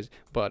apologize.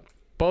 But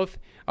both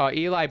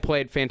Eli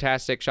played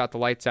fantastic, shot the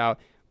lights out.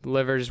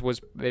 Livers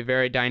was a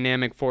very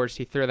dynamic force.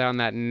 He threw down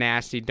that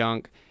nasty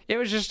dunk. It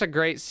was just a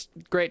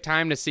great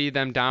time to see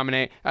them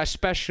dominate,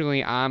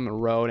 especially on the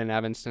road in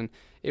Evanston.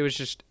 It was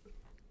just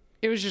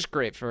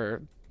great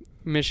for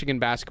Michigan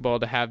basketball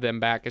to have them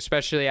back,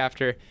 especially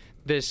after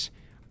this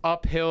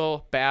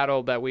uphill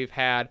battle that we've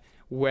had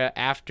where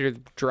after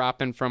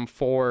dropping from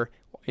 4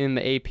 in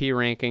the AP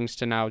rankings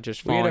to now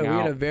just falling out.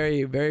 We had a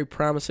very, very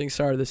promising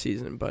start of the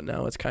season, but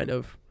now it's kind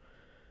of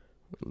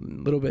a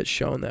little bit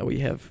shown that we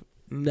have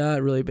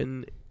not really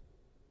been,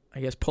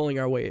 I guess, pulling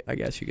our weight, I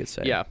guess you could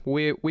say. Yeah,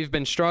 we've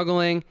been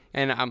struggling,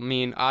 and I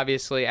mean,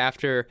 obviously,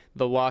 after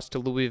the loss to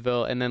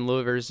Louisville and then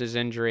Livers'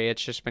 injury,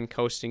 it's just been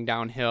coasting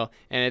downhill,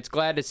 and it's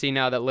glad to see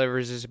now that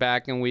Livers is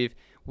back, and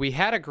we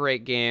had a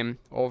great game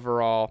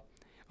overall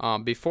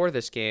before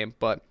this game,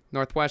 but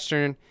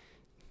Northwestern,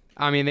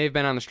 I mean, they've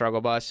been on the struggle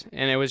bus,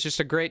 and it was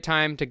just a great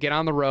time to get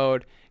on the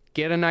road,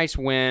 get a nice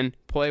win,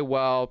 play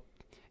well,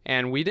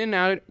 and we didn't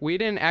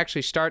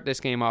actually start this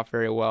game off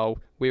very well.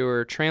 We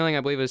were trailing, I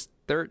believe it was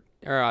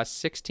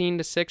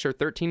 16-6 or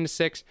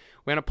 13-6.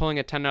 We ended up pulling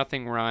a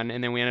 10-0 run,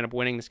 and then we ended up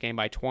winning this game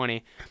by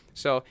 20.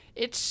 So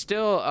it's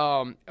still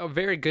a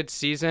very good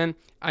season.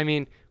 I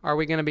mean, are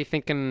we going to be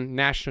thinking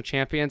national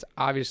champions?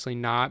 Obviously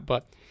not,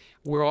 but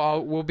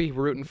we'll be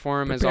rooting for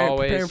them as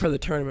always. Preparing for the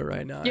tournament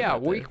right now. Yeah,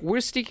 we're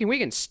sticking. We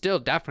can still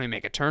definitely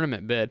make a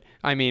tournament bid.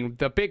 I mean,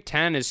 the Big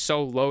Ten is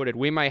so loaded.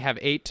 We might have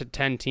 8 to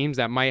 10 teams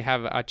that might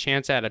have a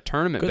chance at a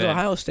tournament bid. Because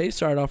Ohio State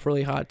started off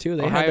really hot too.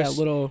 They had that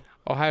little.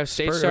 Ohio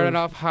State started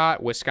off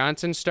hot.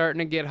 Wisconsin's starting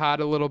to get hot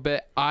a little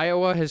bit.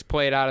 Iowa has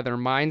played out of their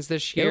minds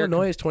this year.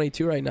 Illinois is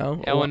 22 right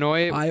now.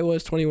 Iowa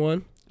is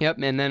 21. Yep,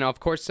 and then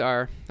of course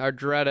our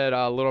dreaded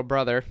little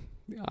brother,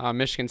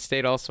 Michigan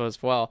State also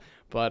as well.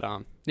 But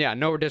yeah,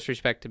 no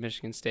disrespect to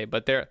Michigan State,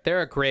 but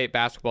they're a great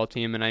basketball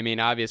team, and I mean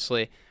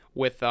obviously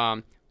with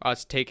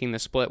us taking the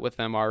split with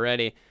them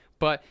already.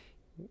 But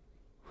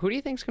who do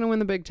you think's going to win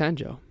the Big Ten,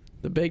 Joe?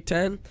 The Big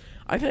Ten,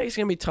 I think it's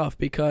going to be tough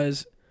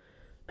because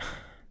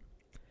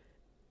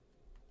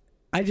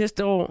I just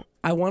don't.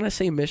 I want to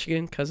say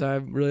Michigan because I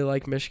really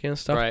like Michigan and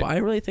stuff, right. But I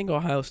really think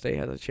Ohio State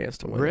has a chance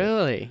to win.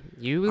 Really?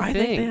 I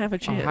think they have a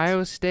chance.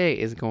 Ohio State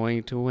is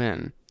going to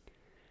win?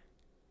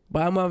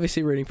 But I'm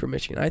obviously rooting for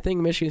Michigan. I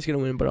think Michigan's going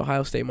to win, but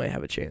Ohio State might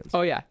have a chance.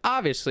 Oh, yeah.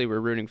 Obviously, we're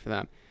rooting for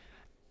them.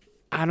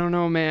 I don't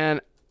know,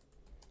 man.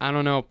 I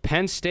don't know.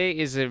 Penn State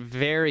is a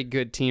very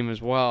good team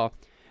as well.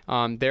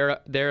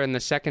 They're in the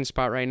second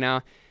spot right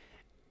now.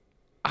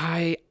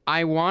 I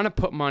want to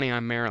put money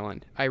on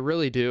Maryland. I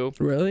really do.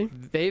 Really?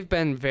 They've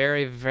been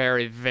very,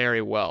 very,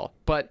 very well.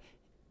 But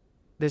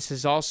this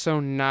is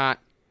also not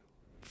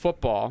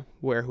football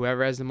where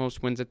whoever has the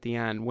most wins at the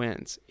end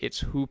wins. It's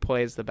who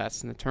plays the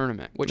best in the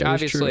tournament, which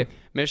obviously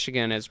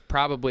Michigan is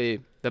probably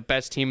the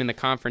best team in the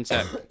conference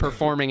at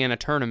performing in a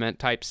tournament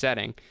type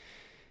setting.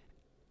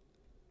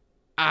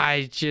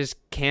 I just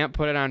can't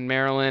put it on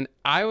Maryland.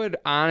 I would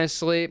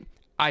honestly,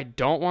 I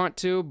don't want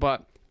to,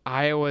 but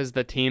Iowa's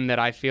the team that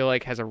I feel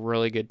like has a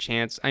really good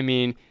chance. I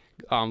mean,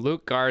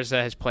 Luke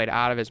Garza has played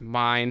out of his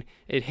mind.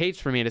 It hates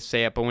for me to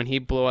say it, but when he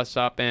blew us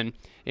up in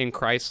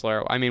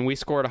Chrysler, I mean, we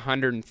scored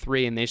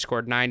 103 and they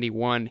scored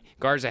 91.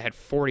 Garza had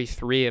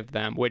 43 of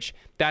them, which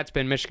that's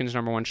been Michigan's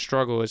number one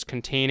struggle is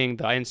containing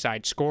the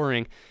inside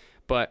scoring.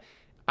 But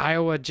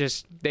Iowa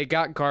they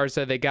got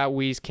Garza, they got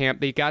Wieskamp,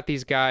 they got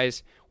these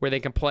guys where they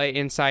can play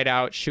inside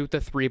out, shoot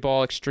the three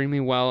ball extremely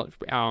well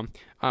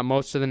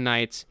most of the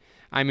nights.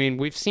 I mean,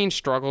 we've seen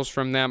struggles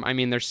from them. I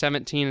mean, they're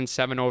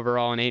 17-7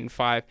 overall and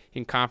 8-5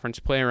 in conference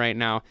play right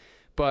now.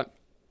 But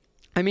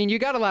I mean, you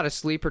got a lot of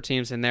sleeper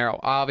teams in there.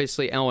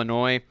 Obviously,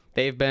 Illinois,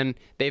 they've been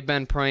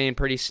playing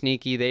pretty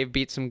sneaky. They've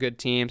beat some good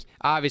teams.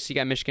 Obviously, you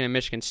got Michigan and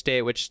Michigan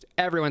State, which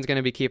everyone's going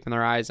to be keeping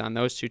their eyes on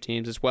those two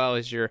teams as well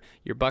as your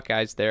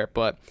Buckeyes there.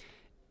 But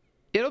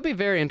it'll be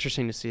very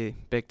interesting to see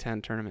Big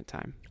Ten tournament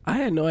time. I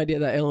had no idea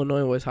that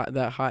Illinois was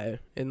that high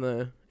in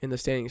the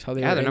standings. How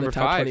they were in number the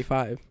top 5.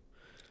 25.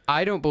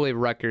 I don't believe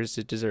Rutgers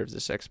deserves the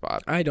 6th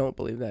spot. I don't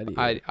believe that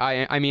either.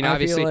 I mean,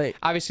 obviously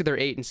they're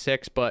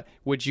 8-6, but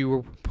would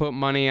you put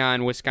money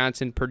on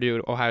Wisconsin,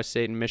 Purdue, Ohio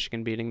State, and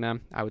Michigan beating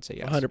them? I would say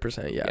yes.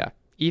 100%, yeah.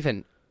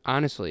 Even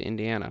honestly,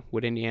 Indiana.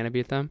 Would Indiana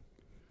beat them?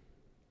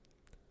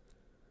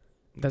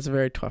 That's a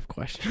very tough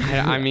question.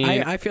 I mean,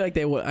 I feel like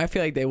they would. But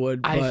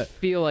I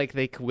feel like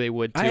they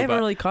would too. I haven't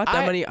really caught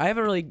that many. I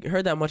haven't really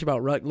heard that much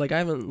about Rutgers. Like I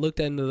haven't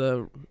looked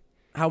into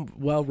how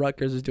well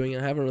Rutgers is doing.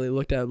 I haven't really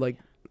looked at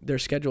their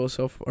schedule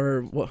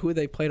or who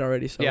they played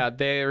already. So yeah,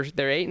 they're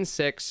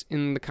 8-6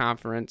 in the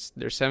conference.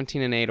 They're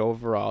 17-8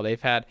 overall.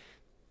 They've had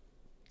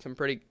some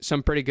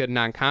pretty good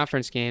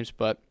non-conference games,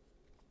 but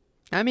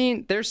I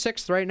mean they're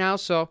 6th right now.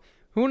 So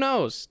who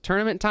knows?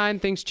 Tournament time,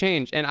 things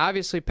change. And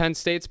obviously Penn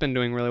State's been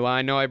doing really well.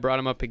 I know I brought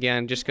them up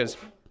again just because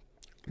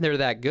they're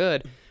that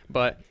good,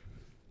 but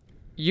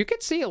you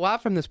could see a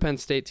lot from this Penn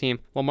State team.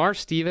 Lamar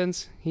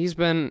Stevens, he's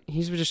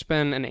just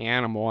been an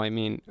animal. I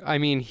mean,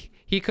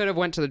 he could have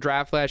went to the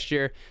draft last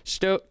year.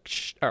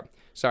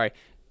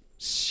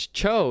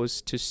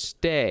 Chose to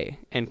stay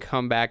and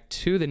come back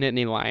to the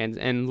Nittany Lions,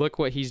 and look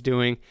what he's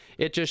doing.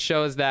 It just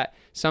shows that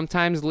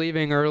sometimes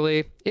leaving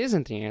early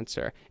isn't the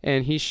answer,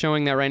 and he's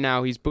showing that right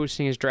now. He's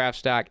boosting his draft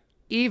stock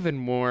even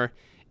more,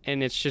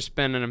 and it's just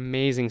been an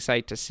amazing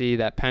sight to see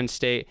that Penn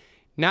State,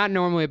 not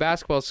normally a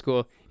basketball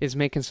school, is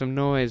making some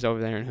noise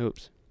over there in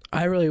hoops.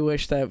 I really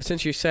wish that,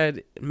 since you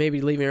said maybe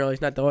leaving early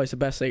is not always the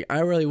best thing, I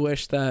really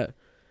wish that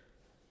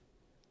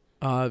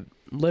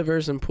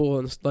Livers and Poole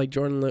and like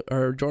Jordan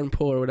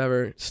Poole or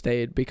whatever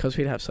stayed, because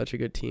we'd have such a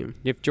good team.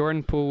 If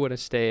Jordan Poole would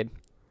have stayed,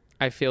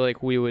 I feel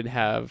like we would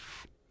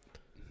have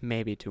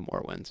maybe 2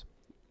 more wins.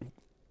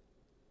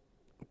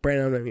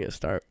 Brandon, I'm not going to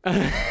start.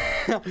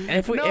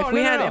 If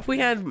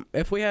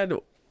we had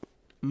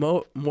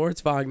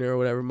Moritz Wagner or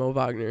whatever, Mo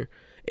Wagner,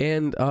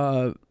 and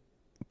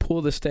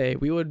Poole to stay,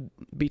 we would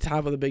be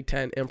top of the Big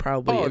Ten and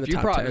probably in the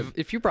top 10.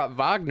 If you brought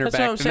Wagner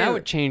back, then that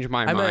would change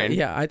my mind.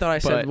 I thought I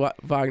said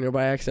Wagner, but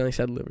I accidentally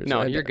said Livers.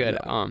 No, you're good.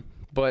 No.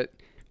 But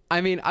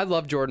I mean, I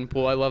love Jordan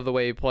Poole. I love the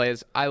way he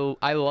plays. I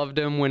loved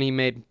him when he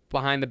made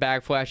behind the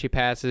back flashy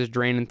passes,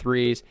 draining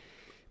threes.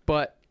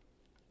 But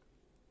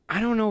I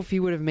don't know if he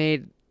would have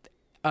made.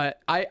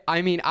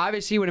 I mean,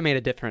 obviously he would have made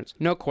a difference,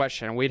 no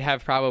question. We'd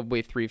have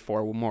probably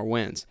 3-4 more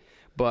wins,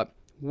 but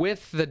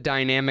with the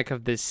dynamic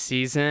of this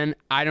season,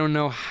 I don't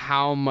know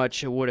how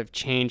much it would have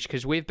changed,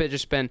 because we've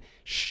just been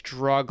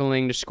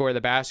struggling to score the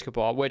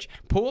basketball, which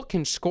Poole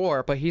can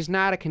score, but he's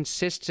not a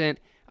consistent,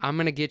 I'm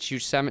going to get you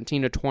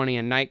 17 to 20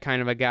 a night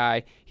kind of a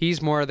guy.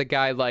 He's more of the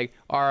guy like,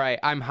 all right,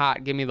 I'm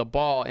hot, give me the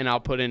ball, and I'll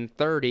put in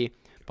 30,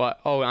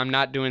 but, I'm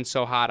not doing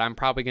so hot. I'm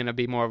probably going to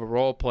be more of a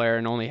role player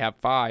and only have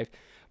 5.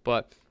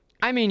 But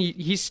I mean,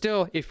 he's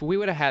still, if we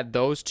would have had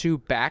those two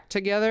back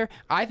together,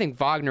 I think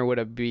Wagner would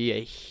have been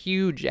a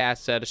huge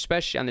asset,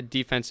 especially on the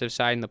defensive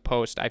side in the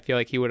post. I feel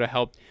like he would have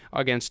helped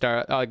against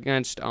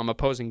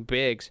opposing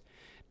bigs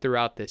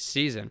throughout this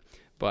season.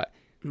 But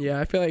yeah,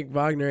 I feel like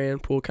Wagner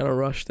and Poole kind of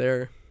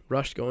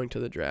rushed going to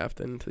the draft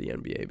and to the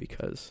NBA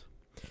because.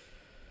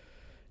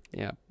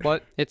 Yeah,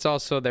 but it's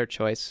also their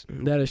choice.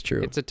 That is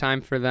true. It's a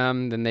time for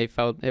them, then they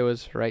felt it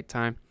was the right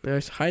time.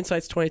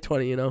 Hindsight's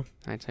 2020, you know.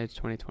 Hindsight's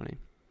 2020.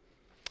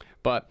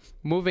 But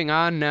moving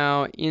on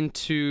now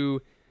into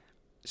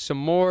some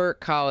more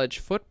college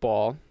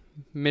football,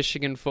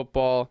 Michigan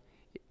football.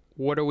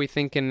 What are we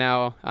thinking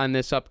now on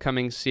this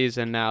upcoming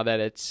season now that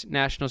it's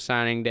National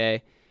Signing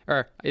Day,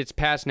 or it's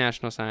past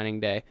National Signing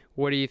Day?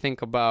 What do you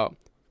think about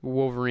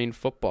Wolverine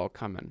football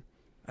coming?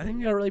 I think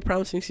we got a really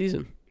promising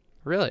season.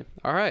 Really?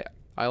 All right.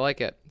 I like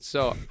it.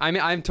 So, I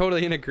mean, I'm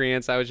totally in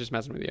agreement. I was just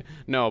messing with you.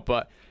 No,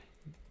 but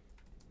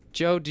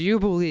Joe, do you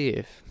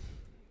believe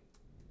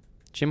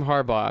Jim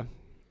Harbaugh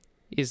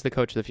is the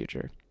coach of the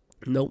future?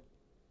 Nope.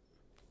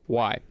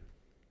 Why?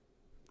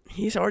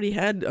 He's already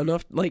had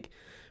enough, like,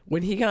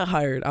 when he got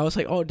hired, I was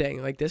like, oh,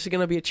 dang, like, this is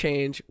going to be a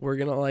change. We're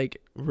going to,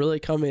 like, really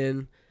come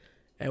in,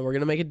 and we're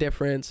going to make a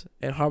difference,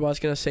 and Harbaugh's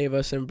going to save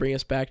us and bring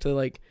us back to,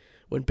 like,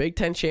 win Big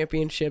Ten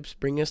championships,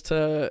 bring us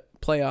to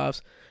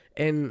playoffs.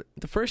 And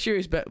the first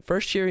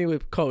year he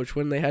would coach,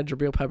 when they had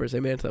Jabril Peppers, they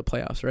made it to the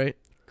playoffs, right?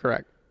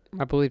 Correct.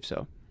 I believe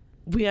so.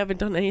 We haven't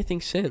done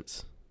anything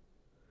since.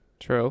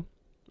 True.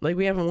 Like,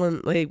 we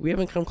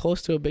haven't come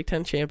close to a Big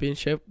Ten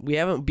championship. We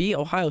haven't beat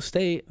Ohio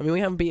State. I mean,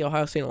 we haven't beat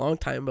Ohio State in a long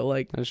time, but,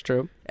 like... That's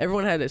true.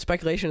 Everyone had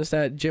speculations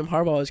that Jim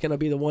Harbaugh is going to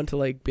be the one to,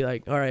 like, be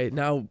like, all right,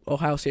 now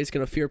Ohio State's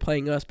going to fear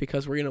playing us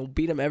because we're going to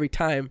beat them every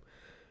time.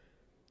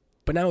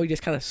 But now we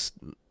just kind of...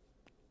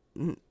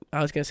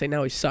 I was going to say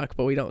now we suck,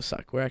 but we don't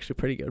suck. We're actually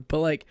pretty good. But,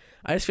 like,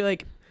 I just feel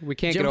like... We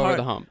can't get over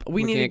the hump.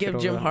 We need to give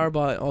Jim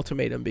Harbaugh an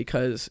ultimatum,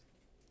 because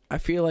I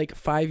feel like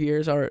 5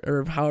 years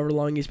or however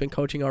long he's been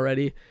coaching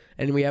already,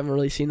 and we haven't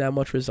really seen that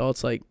much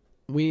results. Like,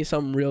 we need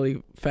something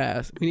really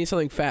fast. We need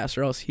something fast,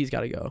 or else he's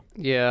got to go.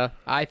 Yeah,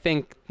 I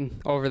think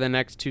over the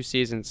next 2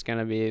 seasons, it's going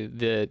to be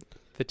the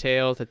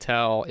tale to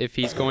tell if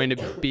he's going to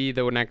be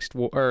the next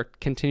or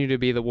continue to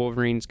be the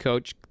Wolverines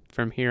coach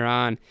from here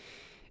on.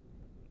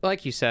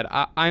 Like you said,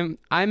 I'm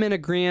in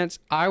agreement.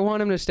 I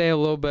want him to stay a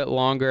little bit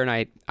longer, and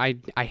I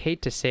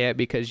hate to say it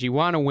because you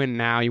want to win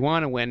now,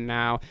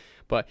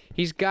 but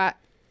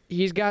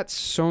we got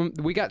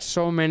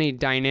so many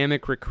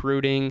dynamic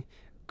recruiting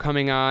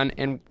coming on,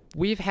 and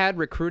we've had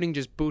recruiting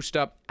just boost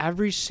up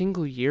every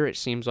single year. It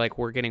seems like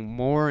we're getting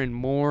more and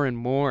more and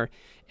more,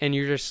 and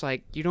you're just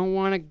like, you don't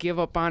want to give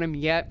up on him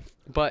yet,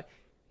 but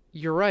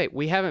you're right.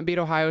 We haven't beat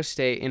Ohio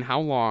State in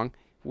how long?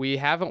 We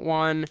haven't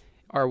won,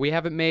 or we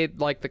haven't made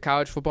like the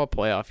college football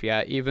playoff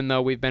yet, even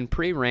though we've been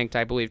pre-ranked,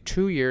 I believe,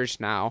 2 years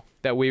now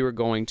that we were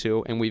going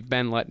to, and we've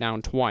been let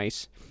down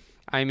twice.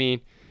 I mean,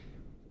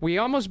 we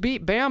almost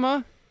beat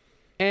Bama,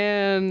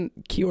 and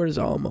keyword is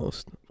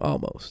almost.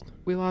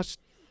 We lost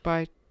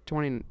by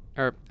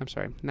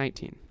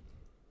 19.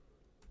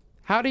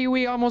 How do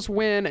we almost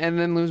win and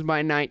then lose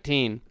by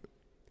 19?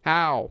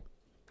 How?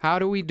 How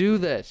do we do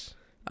this?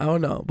 I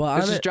don't know, but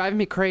This is driving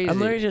me crazy. I'm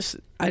literally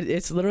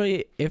it's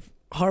literally if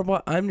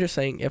Harbaugh. I'm just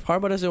saying if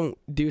Harbaugh doesn't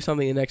do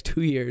something in the next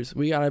 2 years,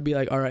 we gotta be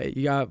like, all right,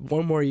 you got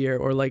one more year,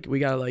 or like we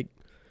gotta like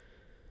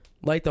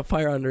light the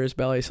fire under his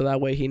belly, so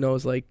that way he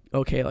knows like,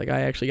 okay, like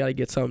I actually gotta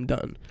get something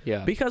done.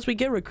 Yeah. Because we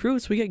get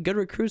good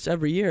recruits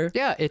every year.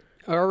 Yeah.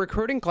 Our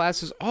recruiting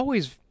class is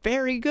always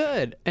very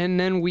good, and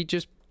then we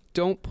just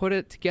don't put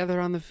it together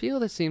on the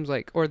field. It seems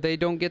like, or they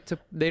don't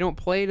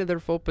play to their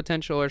full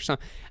potential or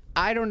something.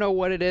 I don't know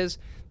what it is.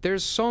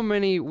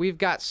 We've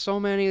got so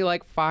many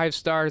like 5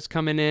 stars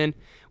coming in.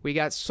 We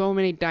got so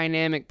many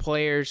dynamic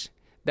players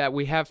that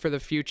we have for the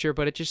future,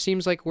 but it just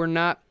seems like we're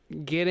not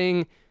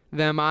getting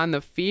them on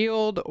the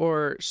field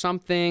or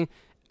something.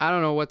 I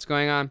don't know what's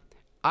going on.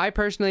 I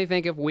personally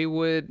think if we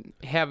wouldn't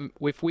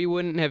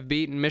have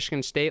beaten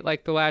Michigan State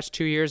like the last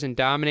 2 years and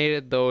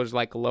dominated those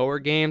like lower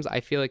games, I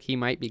feel like he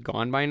might be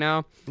gone by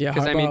now. Yeah,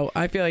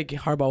 I feel like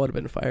Harbaugh would have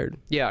been fired.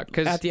 Yeah,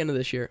 because at the end of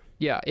this year.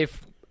 Yeah,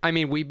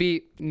 we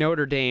beat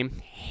Notre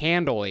Dame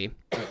handily,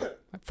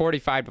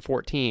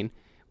 45-14.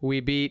 We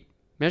beat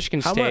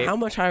Michigan State. How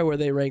much higher were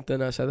they ranked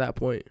than us at that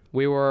point?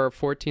 We were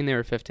 14. They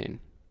were 15.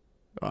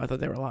 Oh, I thought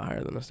they were a lot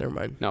higher than us. Never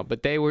mind. No,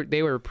 but they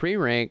were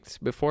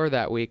pre-ranked before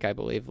that week, I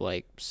believe,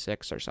 like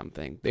 6 or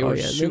something. They were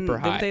super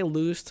high. Didn't they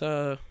lose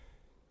to?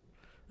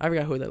 I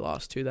forgot who they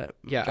lost to.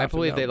 I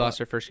believe they lost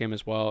their first game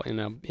as well in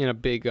a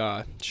big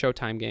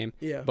Showtime game.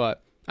 Yeah.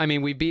 But I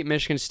mean, we beat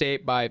Michigan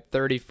State by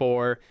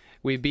 34.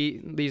 We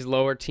beat these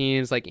lower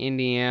teams like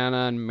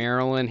Indiana and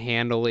Maryland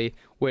handily,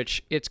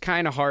 which it's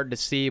kind of hard to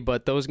see,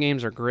 but those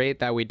games are great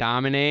that we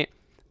dominate.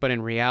 But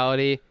in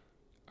reality,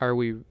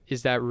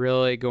 is that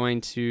really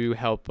going to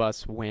help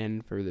us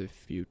win for the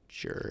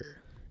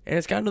future? And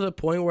it's gotten to the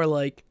point where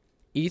like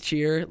each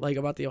year, like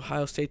about the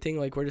Ohio State thing,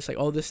 like we're just like,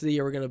 oh, this is the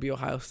year we're gonna be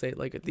Ohio State.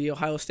 Like the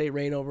Ohio State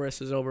reign over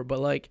us is over. But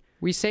like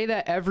we say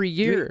that every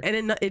year,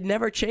 and it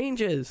never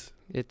changes.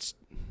 It's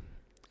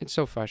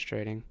so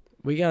frustrating.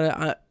 We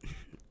gotta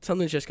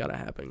something's just gotta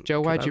happen.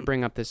 Joe, why'd you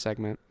bring up this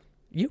segment?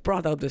 You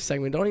brought out this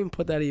segment. Don't even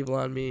put that evil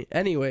on me.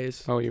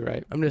 Anyways. Oh, you're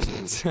right. I'm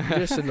just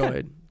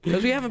annoyed.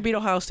 Because we haven't beat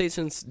Ohio State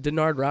since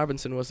Denard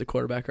Robinson was the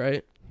quarterback,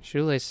 right?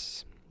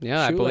 Shoelace.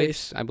 Yeah,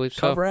 Shoelace. I believe so.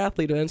 Cover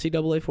athlete of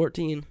NCAA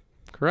 14.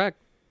 Correct.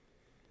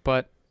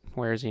 But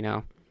where is he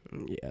now?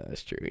 Yeah,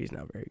 that's true. He's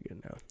not very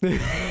good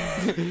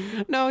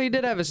now. No, he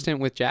did have a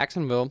stint with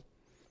Jacksonville.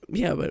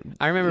 Yeah, but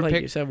I remember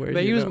like you said,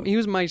 he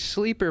was my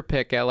sleeper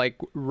pick at like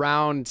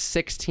round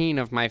 16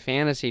 of my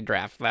fantasy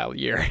draft that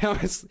year.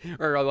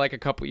 Or like a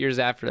couple years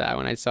after that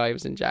when I saw he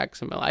was in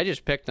Jacksonville. I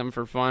just picked him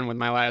for fun with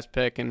my last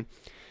pick, and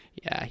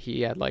yeah,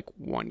 he had like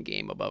one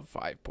game above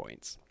 5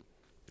 points.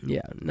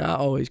 Yeah, not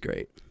always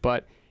great.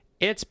 But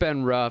it's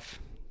been rough.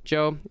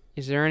 Joe,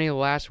 is there any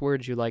last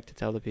words you'd like to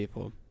tell the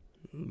people?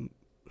 Jim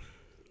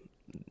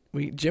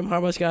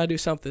Harbaugh's got to do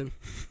something.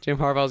 Jim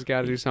Harbaugh's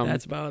got to do something.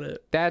 That's about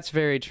it. That's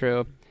very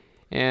true.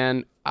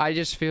 And I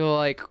just feel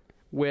like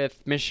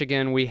with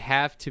Michigan, we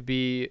have to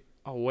be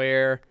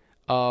aware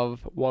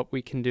of what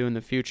we can do in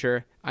the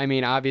future. I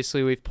mean,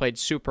 obviously, we've played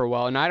super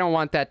well, and I don't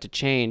want that to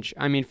change.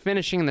 I mean,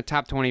 finishing in the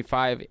top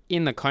 25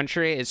 in the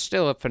country is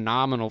still a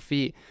phenomenal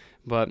feat,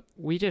 but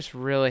we just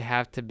really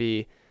have to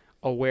be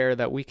aware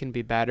that we can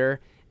be better,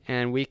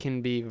 and we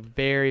can be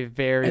very,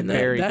 very,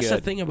 very good. That's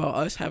the thing about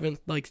us having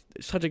like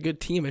such a good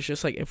team. It's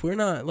just like if we're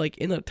not like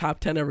in the top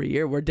 10 every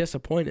year, we're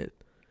disappointed.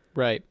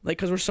 Right. Like,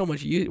 because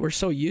we're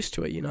so used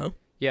to it, you know?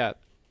 Yeah.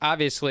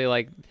 Obviously,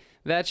 like,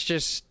 that's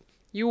just,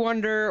 you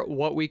wonder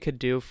what we could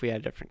do if we had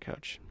a different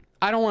coach.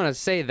 I don't want to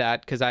say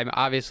that because I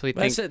obviously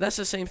think... That's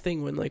the same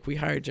thing when, like, we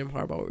hired Jim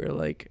Harbaugh. We were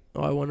like,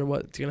 oh, I wonder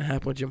what's going to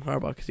happen with Jim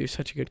Harbaugh because he was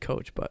such a good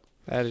coach, but...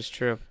 That is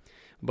true.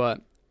 But,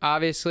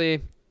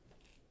 obviously,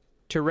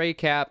 to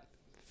recap,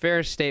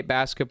 Ferris State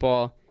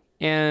basketball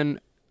and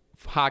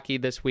hockey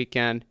this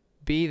weekend,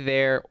 be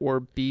there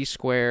or be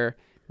square,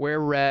 wear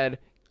red...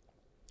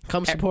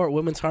 Come support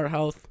Women's Heart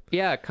Health.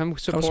 Yeah, come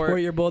support. Come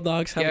support your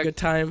Bulldogs. Have a good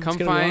time. It's going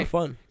to be a lot of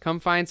fun. Come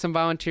find some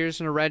volunteers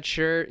in a red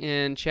shirt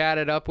and chat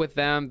it up with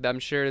them. I'm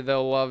sure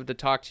they'll love to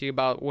talk to you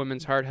about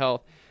Women's Heart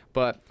Health.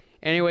 But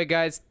anyway,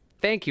 guys,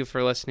 thank you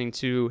for listening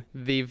to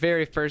the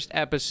very first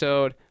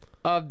episode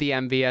of the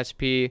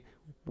MVSP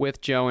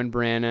with Joe and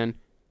Brandon.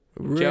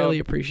 Really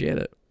appreciate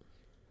it.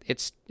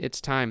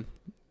 It's time.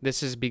 This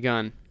has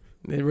begun.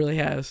 It really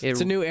has. It's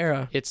a new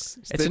era. It's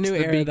a new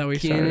era that we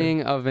started. The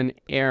beginning of an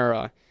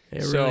era.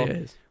 It really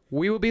is.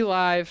 We will be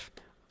live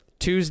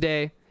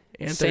Tuesday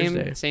and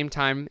Thursday. Same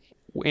time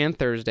and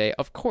Thursday,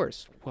 of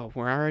course. Well,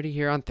 we're already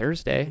here on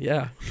Thursday.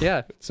 Yeah.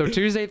 Yeah. So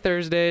Tuesday,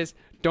 Thursdays.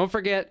 Don't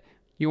forget,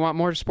 you want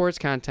more sports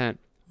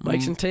content.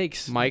 Mikes and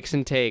Takes. Mikes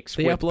and Takes.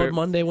 They upload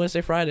Monday, Wednesday,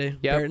 Friday.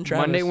 Yep. Barrett and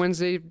Travis. Monday,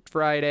 Wednesday,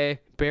 Friday.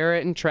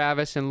 Barrett and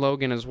Travis and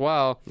Logan as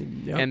well.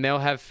 Yep. And they'll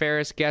have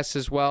Ferris guests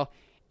as well.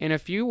 And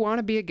if you want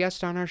to be a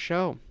guest on our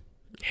show,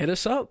 hit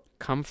us up.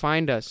 Come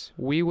find us.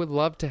 We would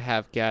love to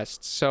have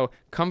guests. So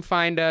come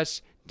find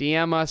us.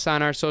 DM us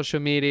on our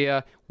social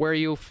media. where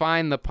you'll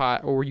find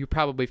or you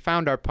probably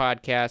found our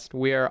podcast.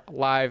 We are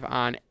live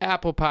on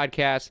Apple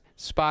Podcasts,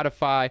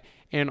 Spotify,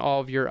 and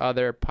all of your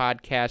other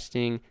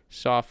podcasting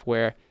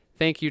software.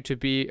 Thank you to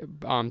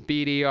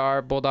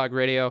BDR, Bulldog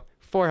Radio,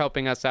 for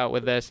helping us out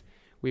with this.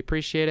 We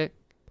appreciate it.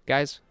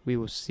 Guys, we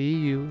will see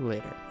you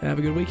later. Have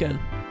a good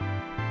weekend.